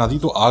 नहीं पसंद आती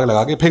तो आग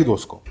लगा के फेंक दो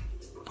उसको,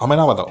 हमें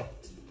ना बताओ,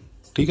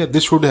 ठीक है।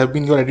 This should have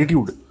been your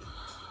attitude.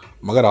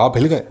 मगर आप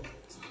हिल गए।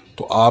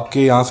 तो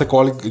आपके यहाँ से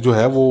कॉल जो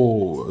है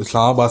वो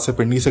इस्लामाबाद से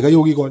पिंडी से गई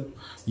होगी कॉल,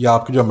 या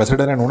आपके जो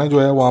एम्बेसडर हैं उन्होंने जो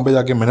है वहाँ पे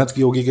जाके मेहनत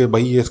की होगी कि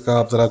भाई ये इसका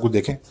आप ज़रा कुछ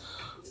देखें।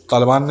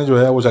 तालिबान ने जो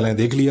है वो चलें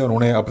देख लिया,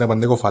 उन्होंने अपने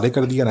बंदे को फारिग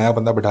कर दिया, नया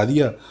बंदा बिठा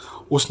दिया,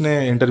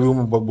 उसने इंटरव्यू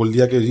में बोल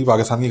दिया कि जी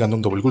पाकिस्तान की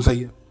गंदम तो बिल्कुल सही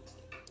है,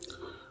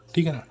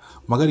 ठीक है ना।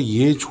 मगर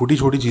ये छोटी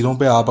छोटी चीज़ों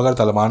पे आप अगर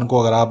तालिबान को,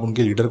 अगर आप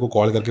उनके लीडर को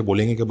कॉल करके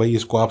बोलेंगे कि भाई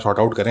इसको आप सॉर्ट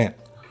आउट करें,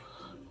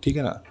 ठीक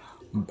है ना,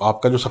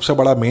 आपका जो सबसे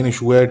बड़ा मेन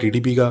इशू है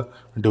टीटीपी का,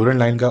 ड्यूरेंट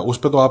लाइन का, उस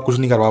पर तो आप कुछ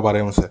नहीं करवा पा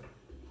रहे हैं उनसे,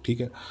 ठीक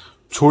है।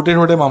 छोटे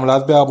छोटे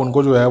मामलात पे आप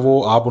उनको जो है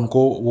वो आप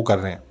उनको वो कर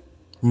रहे हैं,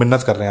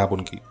 मिन्नत कर रहे हैं आप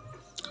उनकी,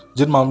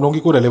 जिन मामलों की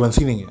कोई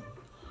रेलेवेंसी नहीं है,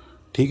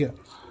 ठीक है।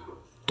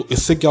 तो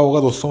इससे क्या होगा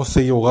दोस्तों,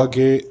 इससे ये होगा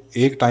कि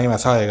एक टाइम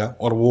ऐसा आएगा,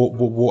 और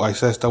वो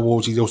आहिस्ता आहिस्ता वो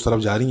चीज़ें उस तरफ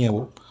जा रही हैं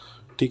वो,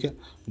 ठीक है।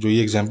 जो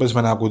ये एग्जांपल्स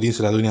मैंने आपको दी,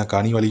 सिराजुद्दीन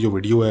हक्कानी वाली जो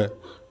वीडियो है,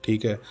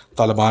 ठीक है,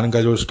 तालिबान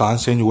का जो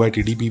स्टांस चेंज हुआ है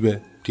टीटीपी पे,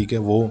 ठीक है,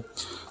 वो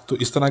तो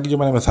इस तरह की जो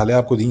मैंने मिसालें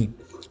आपको दी,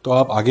 तो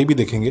आप आगे भी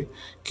देखेंगे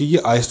कि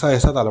ये आहिस्ता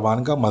आहिस्ता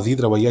तालिबान का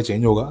मज़ीद रवैया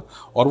चेंज होगा,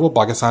 और वो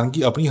पाकिस्तान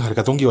की अपनी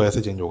हरकतों की वजह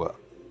से चेंज होगा,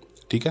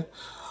 ठीक है।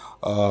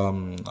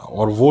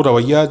 और वो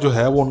रवैया जो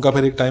है वो उनका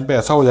फिर एक टाइम पे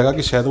ऐसा हो जाएगा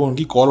कि शायद वो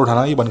उनकी कॉल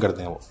उठाना ही बंद कर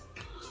दें वो,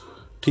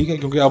 ठीक है।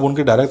 क्योंकि अब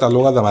उनके डायरेक्ट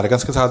ताल्लुकात अमेरिकन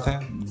के साथ हैं,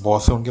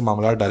 बहुत से उनके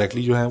मामला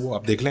डायरेक्टली जो हैं वो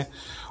आप देख लें,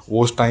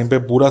 वो उस टाइम पे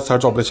पूरा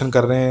सर्च ऑपरेशन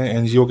कर रहे हैं,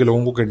 एनजीओ के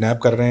लोगों को किडनैप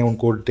कर रहे हैं,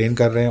 उनको डिटेन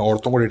कर रहे हैं,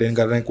 औरतों को डिटेन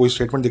कर रहे हैं। कोई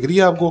स्टेटमेंट दिख रही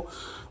है आपको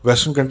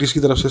वेस्टर्न कंट्रीज़ की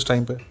तरफ से इस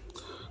टाइम पे?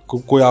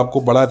 कोई आपको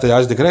बड़ा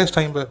एहतजाज दिख रहा है इस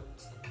टाइम पे?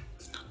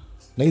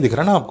 नहीं दिख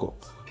रहा ना आपको।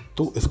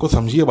 तो इसको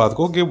समझिए बात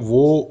को कि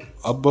वो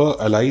अब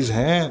एलाइज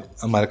हैं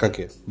अमेरिका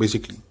के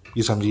बेसिकली,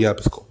 ये समझिए आप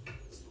इसको,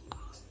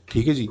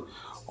 ठीक है जी।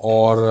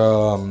 और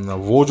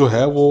वो जो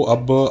है वो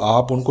अब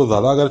आप उनको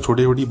ज़्यादा अगर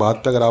छोटी छोटी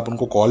बात पे अगर आप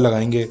उनको कॉल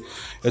लगाएंगे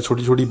या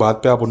छोटी छोटी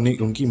बात पे आप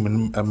उनकी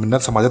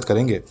मिन्नत समाजत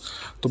करेंगे,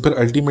 तो फिर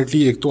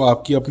अल्टीमेटली एक तो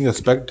आपकी अपनी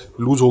रिस्पेक्ट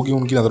लूज़ होगी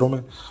उनकी नज़रों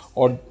में,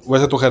 और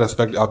वैसे तो खैर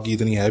रिस्पेक्ट आपकी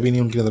इतनी है भी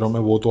नहीं उनकी नज़रों में,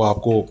 वो तो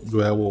आपको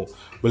जो है वो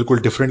बिल्कुल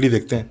डिफरेंटली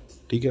देखते हैं,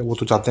 ठीक है। वो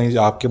तो चाहते हैं कि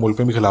आपके मुल्क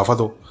में भी खिलाफत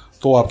हो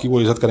तो आपकी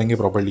वो इज़्ज़त करेंगे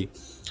प्रॉपर्ली,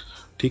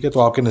 ठीक है। तो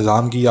आपके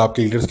निज़ाम की,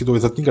 आपके लीडर्स की तो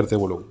इज़्ज़त नहीं करते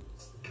वो लोग।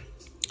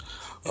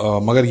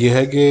 मगर ये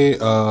है कि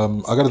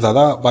अगर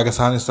ज़्यादा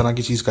पाकिस्तान इस तरह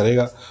की चीज़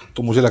करेगा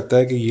तो मुझे लगता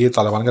है कि ये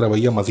तालिबान का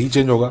रवैया मज़ीद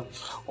चेंज होगा,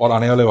 और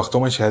आने वाले वक्तों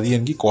में शायद ही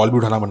इनकी कॉल भी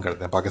उठाना बंद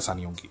करते हैं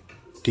पाकिस्तानियों की,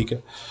 ठीक है।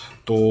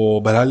 तो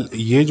बहरहाल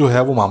ये जो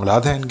है वो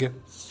मामलात हैं इनके,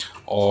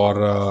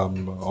 और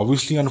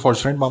ऑब्वियसली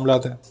अनफॉर्चुनेट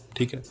मामलात हैं,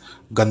 ठीक है।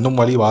 गंदम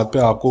वाली बात पे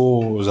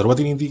आपको ज़रूरत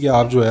ही नहीं थी कि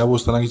आप जो है वो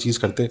उस तरह की चीज़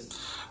करते।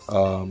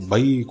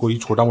 भाई कोई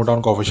छोटा मोटा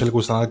उनका ऑफिशियल को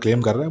इस तरह का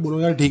क्लेम कर रहा है, बोलो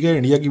यार ठीक है,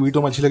 इंडिया की वीट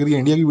तो अच्छी लग रही है,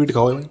 इंडिया की वीट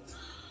खाओ भाई,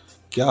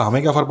 क्या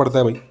हमें क्या फ़र्क पड़ता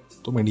है भाई,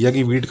 तुम इंडिया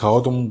की वीट खाओ,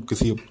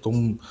 तुम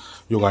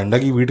युगांडा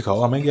की वीट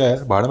खाओ, हमें क्या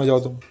है, भाड़ में जाओ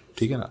तुम,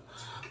 ठीक है ना।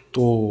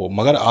 तो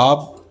मगर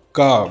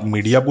आपका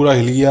मीडिया पूरा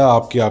हिल गया,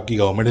 आपकी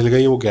गवर्नमेंट हिल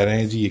गई, वो कह रहे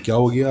हैं जी ये क्या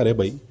हो गया, अरे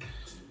भाई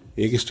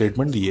एक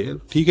स्टेटमेंट दी है,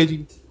 ठीक है जी,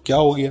 क्या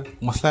हो गया,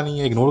 मसला नहीं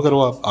है, इग्नोर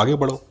करो, आप आगे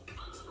बढ़ो,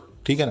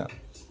 ठीक है ना।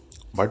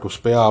 बट उस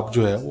पर आप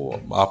जो है वो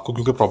आपको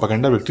क्योंकि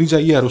प्रोपेगेंडा विक्ट्री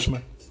चाहिए यार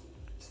उसमें,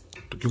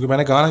 तो क्योंकि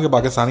मैंने कहा ना कि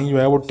पाकिस्तानी जो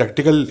है वो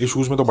टेक्टिकल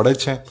इशूज़ में तो बड़े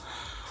अच्छे हैं,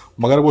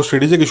 मगर वो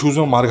स्ट्रेटेजिक इशूज़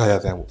में मार खा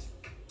जाते हैं वो,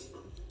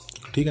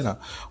 ठीक है ना।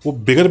 वो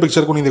बिगर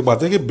पिक्चर को नहीं देख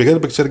पाते कि बिगर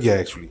पिक्चर क्या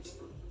है एक्चुअली,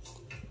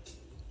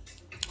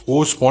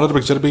 वो स्मॉलर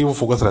पिक्चर पे ही वो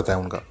फोकस रहता है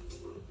उनका।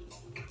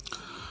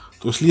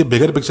 तो इसलिए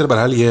बिगर पिक्चर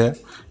बहरहाल ये है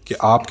कि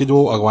आपके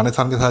जो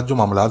अफगानिस्तान के साथ जो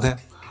मामलात हैं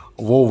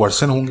वो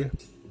वर्सन होंगे,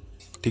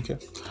 ठीक है,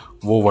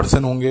 वो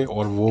वर्सन होंगे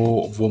और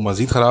वो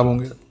मज़ीद ख़राब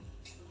होंगे,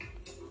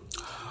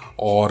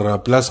 और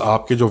प्लस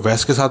आपके जो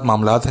वेस्ट के साथ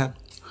मामलात हैं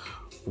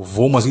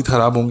वो मज़ीद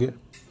ख़राब होंगे,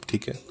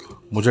 ठीक है।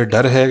 मुझे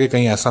डर है कि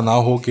कहीं ऐसा ना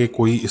हो कि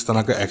कोई इस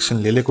तरह का एक्शन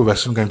ले ले कोई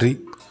वेस्टर्न कंट्री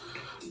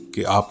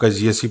कि आपका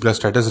GSC+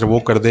 स्टेटस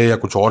रिवोक कर दे या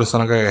कुछ और इस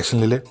तरह का एक्शन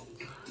ले ले,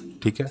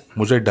 ठीक है।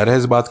 मुझे डर है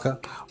इस बात का,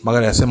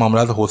 मगर ऐसे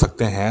मामला हो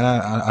सकते हैं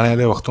आने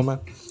वाले वक्तों में,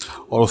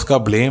 और उसका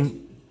ब्लेम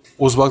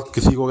उस वक्त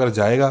किसी को अगर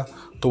जाएगा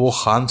तो वो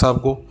खान साहब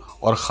को,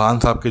 और खान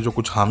साहब के जो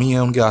कुछ हामी हैं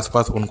उनके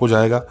आसपास उनको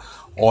जाएगा,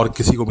 और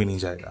किसी को भी नहीं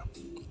जाएगा,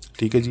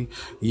 ठीक है जी।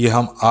 ये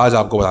हम आज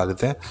आपको बता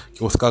देते हैं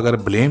कि उसका अगर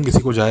ब्लेम किसी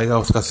को जाएगा,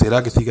 उसका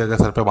सिरा किसी के अगर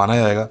सर पे बांधा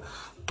जाएगा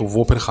तो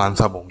वो फिर खान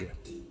साहब होंगे,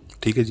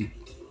 ठीक है जी।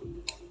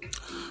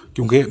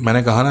 क्योंकि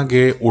मैंने कहा ना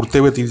कि उड़ते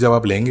हुए तीर जब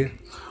आप लेंगे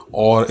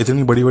और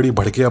इतनी बड़ी बड़ी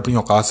भड़के अपनी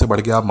औकात से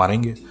बढ़ के आप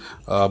मारेंगे,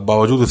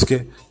 बावजूद इसके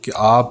कि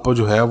आप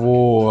जो है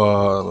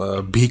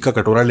वो भीख का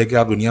कटोरा लेके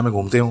आप दुनिया में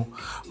घूमते हो,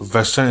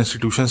 वेस्टर्न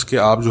इंस्टीट्यूशंस के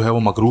आप जो है वो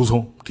मकरूज़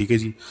हों, ठीक है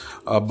जी,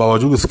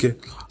 बावजूद इसके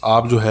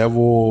आप जो है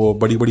वो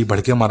बड़ी बड़ी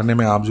भड़के मारने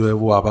में आप जो है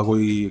वो आपका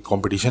कोई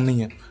कंपटीशन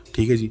नहीं है,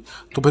 ठीक है जी।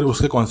 तो फिर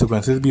उसके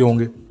कॉन्सिक्वेंसेस भी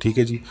होंगे, ठीक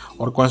है जी,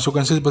 और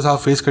कॉन्सिक्वेंसेस बस आप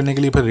फेस करने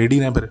के लिए फिर रेडी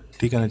रहें फिर,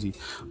 ठीक है ना जी।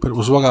 फिर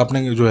उस वक्त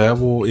आपने जो है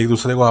वो एक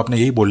दूसरे को आपने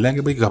यही बोलना है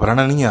कि भाई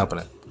घबराना नहीं है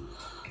आपने।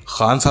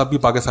 खान साहब भी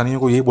पाकिस्तानियों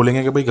को यही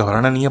बोलेंगे कि भाई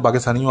घबराना नहीं है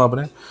पाकिस्तानियों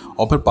आपने,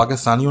 और फिर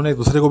पाकिस्तानियों ने एक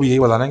दूसरे को भी यही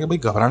बताना है कि भाई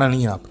घबराना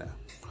नहीं है आपने,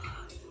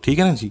 ठीक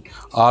है ना जी।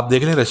 आप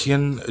देख लें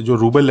रशियन जो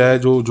रूबल है,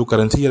 जो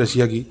करेंसी है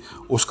रशिया की,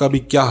 उसका भी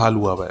क्या हाल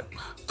हुआ हुआ है,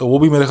 तो वो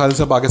भी मेरे ख्याल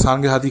से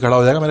पाकिस्तान के साथ ही खड़ा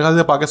हो जाएगा। मेरे ख्याल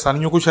से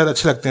पाकिस्तानियों को शायद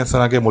अच्छे लगते हैं इस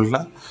तरह के मुल्क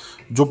ना,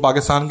 जो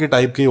पाकिस्तान के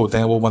टाइप के होते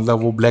हैं, वो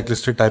मतलब वो ब्लैक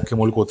लिस्टेड टाइप के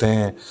मुल्क होते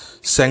हैं,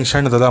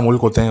 सैंक्शन ज़्यादा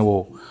मुल्क होते हैं,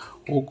 वो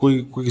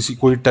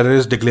कोई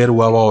टेररिस्ट डिक्लेयर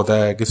हुआ हुआ होता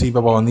है, किसी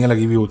पर पाबंदियाँ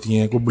लगी हुई होती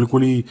हैं, कोई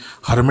बिल्कुल ही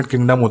हर्मिट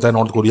किंगडम होता है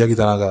नॉर्थ कोरिया की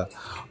तरह का।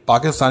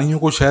 पाकिस्तानियों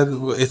को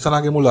शायद इस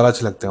तरह के मुल्क ज़्यादा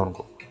अच्छे लगते हैं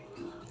उनको,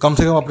 कम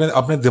से कम अपने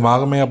अपने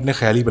दिमाग में, अपने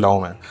ख्याली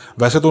पिलाओं में।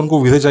 वैसे तो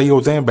उनको वीज़े चाहिए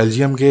होते हैं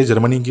बेल्जियम के,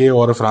 जर्मनी के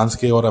और फ्रांस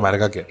के और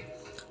अमेरिका के,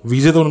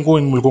 वीज़े तो उनको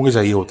इन मुल्कों के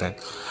चाहिए होते हैं,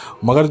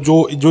 मगर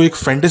जो एक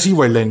फैंटेसी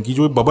वर्ल्ड है इनकी,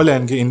 जो बबल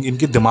है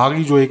इनके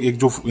दिमागी जो एक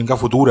जो इनका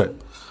फतूर है,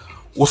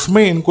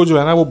 उसमें इनको जो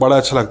है ना वो बड़ा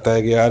अच्छा लगता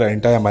है कि यार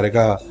एंटी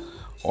अमेरिका,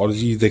 और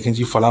जी देखें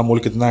जी फ़लाँ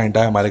मुल्क कितना एंटी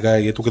अमेरिका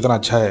है, ये तो कितना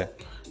अच्छा है,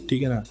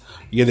 ठीक है ना।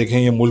 ये देखें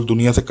ये मुल्क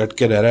दुनिया से कट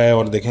के रह रहा है,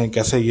 और देखें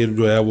कैसे ये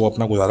जो है वो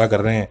अपना गुजारा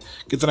कर रहे हैं,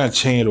 कितने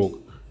अच्छे हैं ये लोग,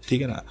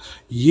 ठीक है ना।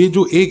 ये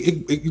जो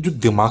एक जो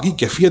दिमागी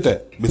कैफियत है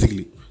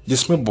बेसिकली,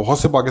 जिसमें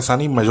बहुत से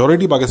पाकिस्तानी,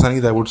 मेजॉरिटी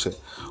पाकिस्तानी दावुड से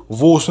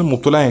वो उसमें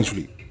मुब्तला है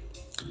एक्चुअली।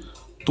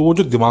 तो वो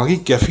जो दिमागी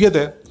कैफियत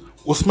है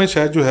उसमें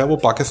शायद जो है वो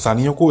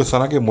पाकिस्तानियों को इस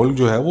तरह के मुल्क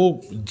जो है वो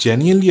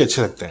जेन्युइनली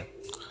अच्छे लगते हैं।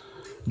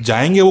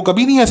 जाएंगे वो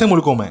कभी नहीं ऐसे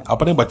मुल्कों में,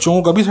 अपने बच्चों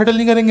को कभी सेटल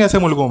नहीं करेंगे ऐसे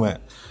मुल्कों में,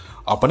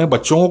 अपने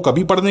बच्चों को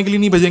कभी पढ़ने के लिए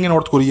नहीं भेजेंगे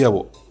नॉर्थ कोरिया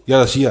वो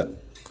या रशिया,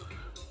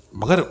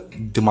 मगर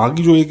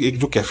दिमागी जो एक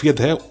जो कैफियत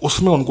है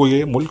उसमें उनको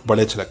ये मुल्क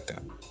बड़े अच्छे लगते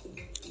हैं,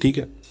 ठीक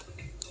है।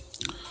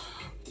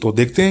 तो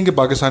देखते हैं कि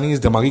पाकिस्तानी इस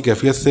दिमागी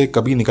कैफियत से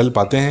कभी निकल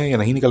पाते हैं या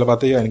नहीं निकल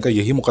पाते, या इनका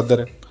यही मुकद्दर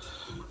है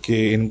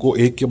कि इनको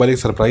एक के बाद एक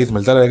सरप्राइज़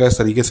मिलता रहेगा इस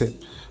तरीके से।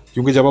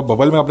 क्योंकि जब आप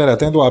बबल में अपने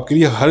रहते हैं तो आपके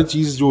लिए हर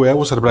चीज़ जो है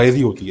वो सरप्राइज़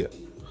ही होती है,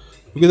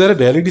 क्योंकि ज़रा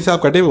रियलिटी से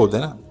आप कटे हुए होते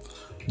हैं ना।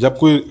 जब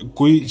कोई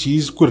कोई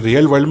चीज़ कोई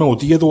रियल वर्ल्ड में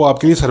होती है तो वो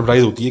आपके लिए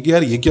सरप्राइज होती है कि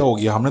यार ये क्या हो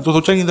गया, हमने तो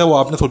सोचा ही नहीं था। वो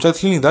आपने सोचा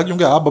इसलिए नहीं था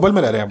क्योंकि आप बबल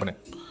में रह रहे हैं अपने।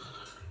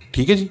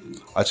 ठीक है जी।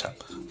 अच्छा,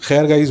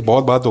 खैर गाइस,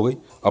 बहुत बात हो गई,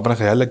 अपना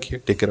ख्याल रखिए,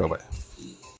 टेक केयर, बाय।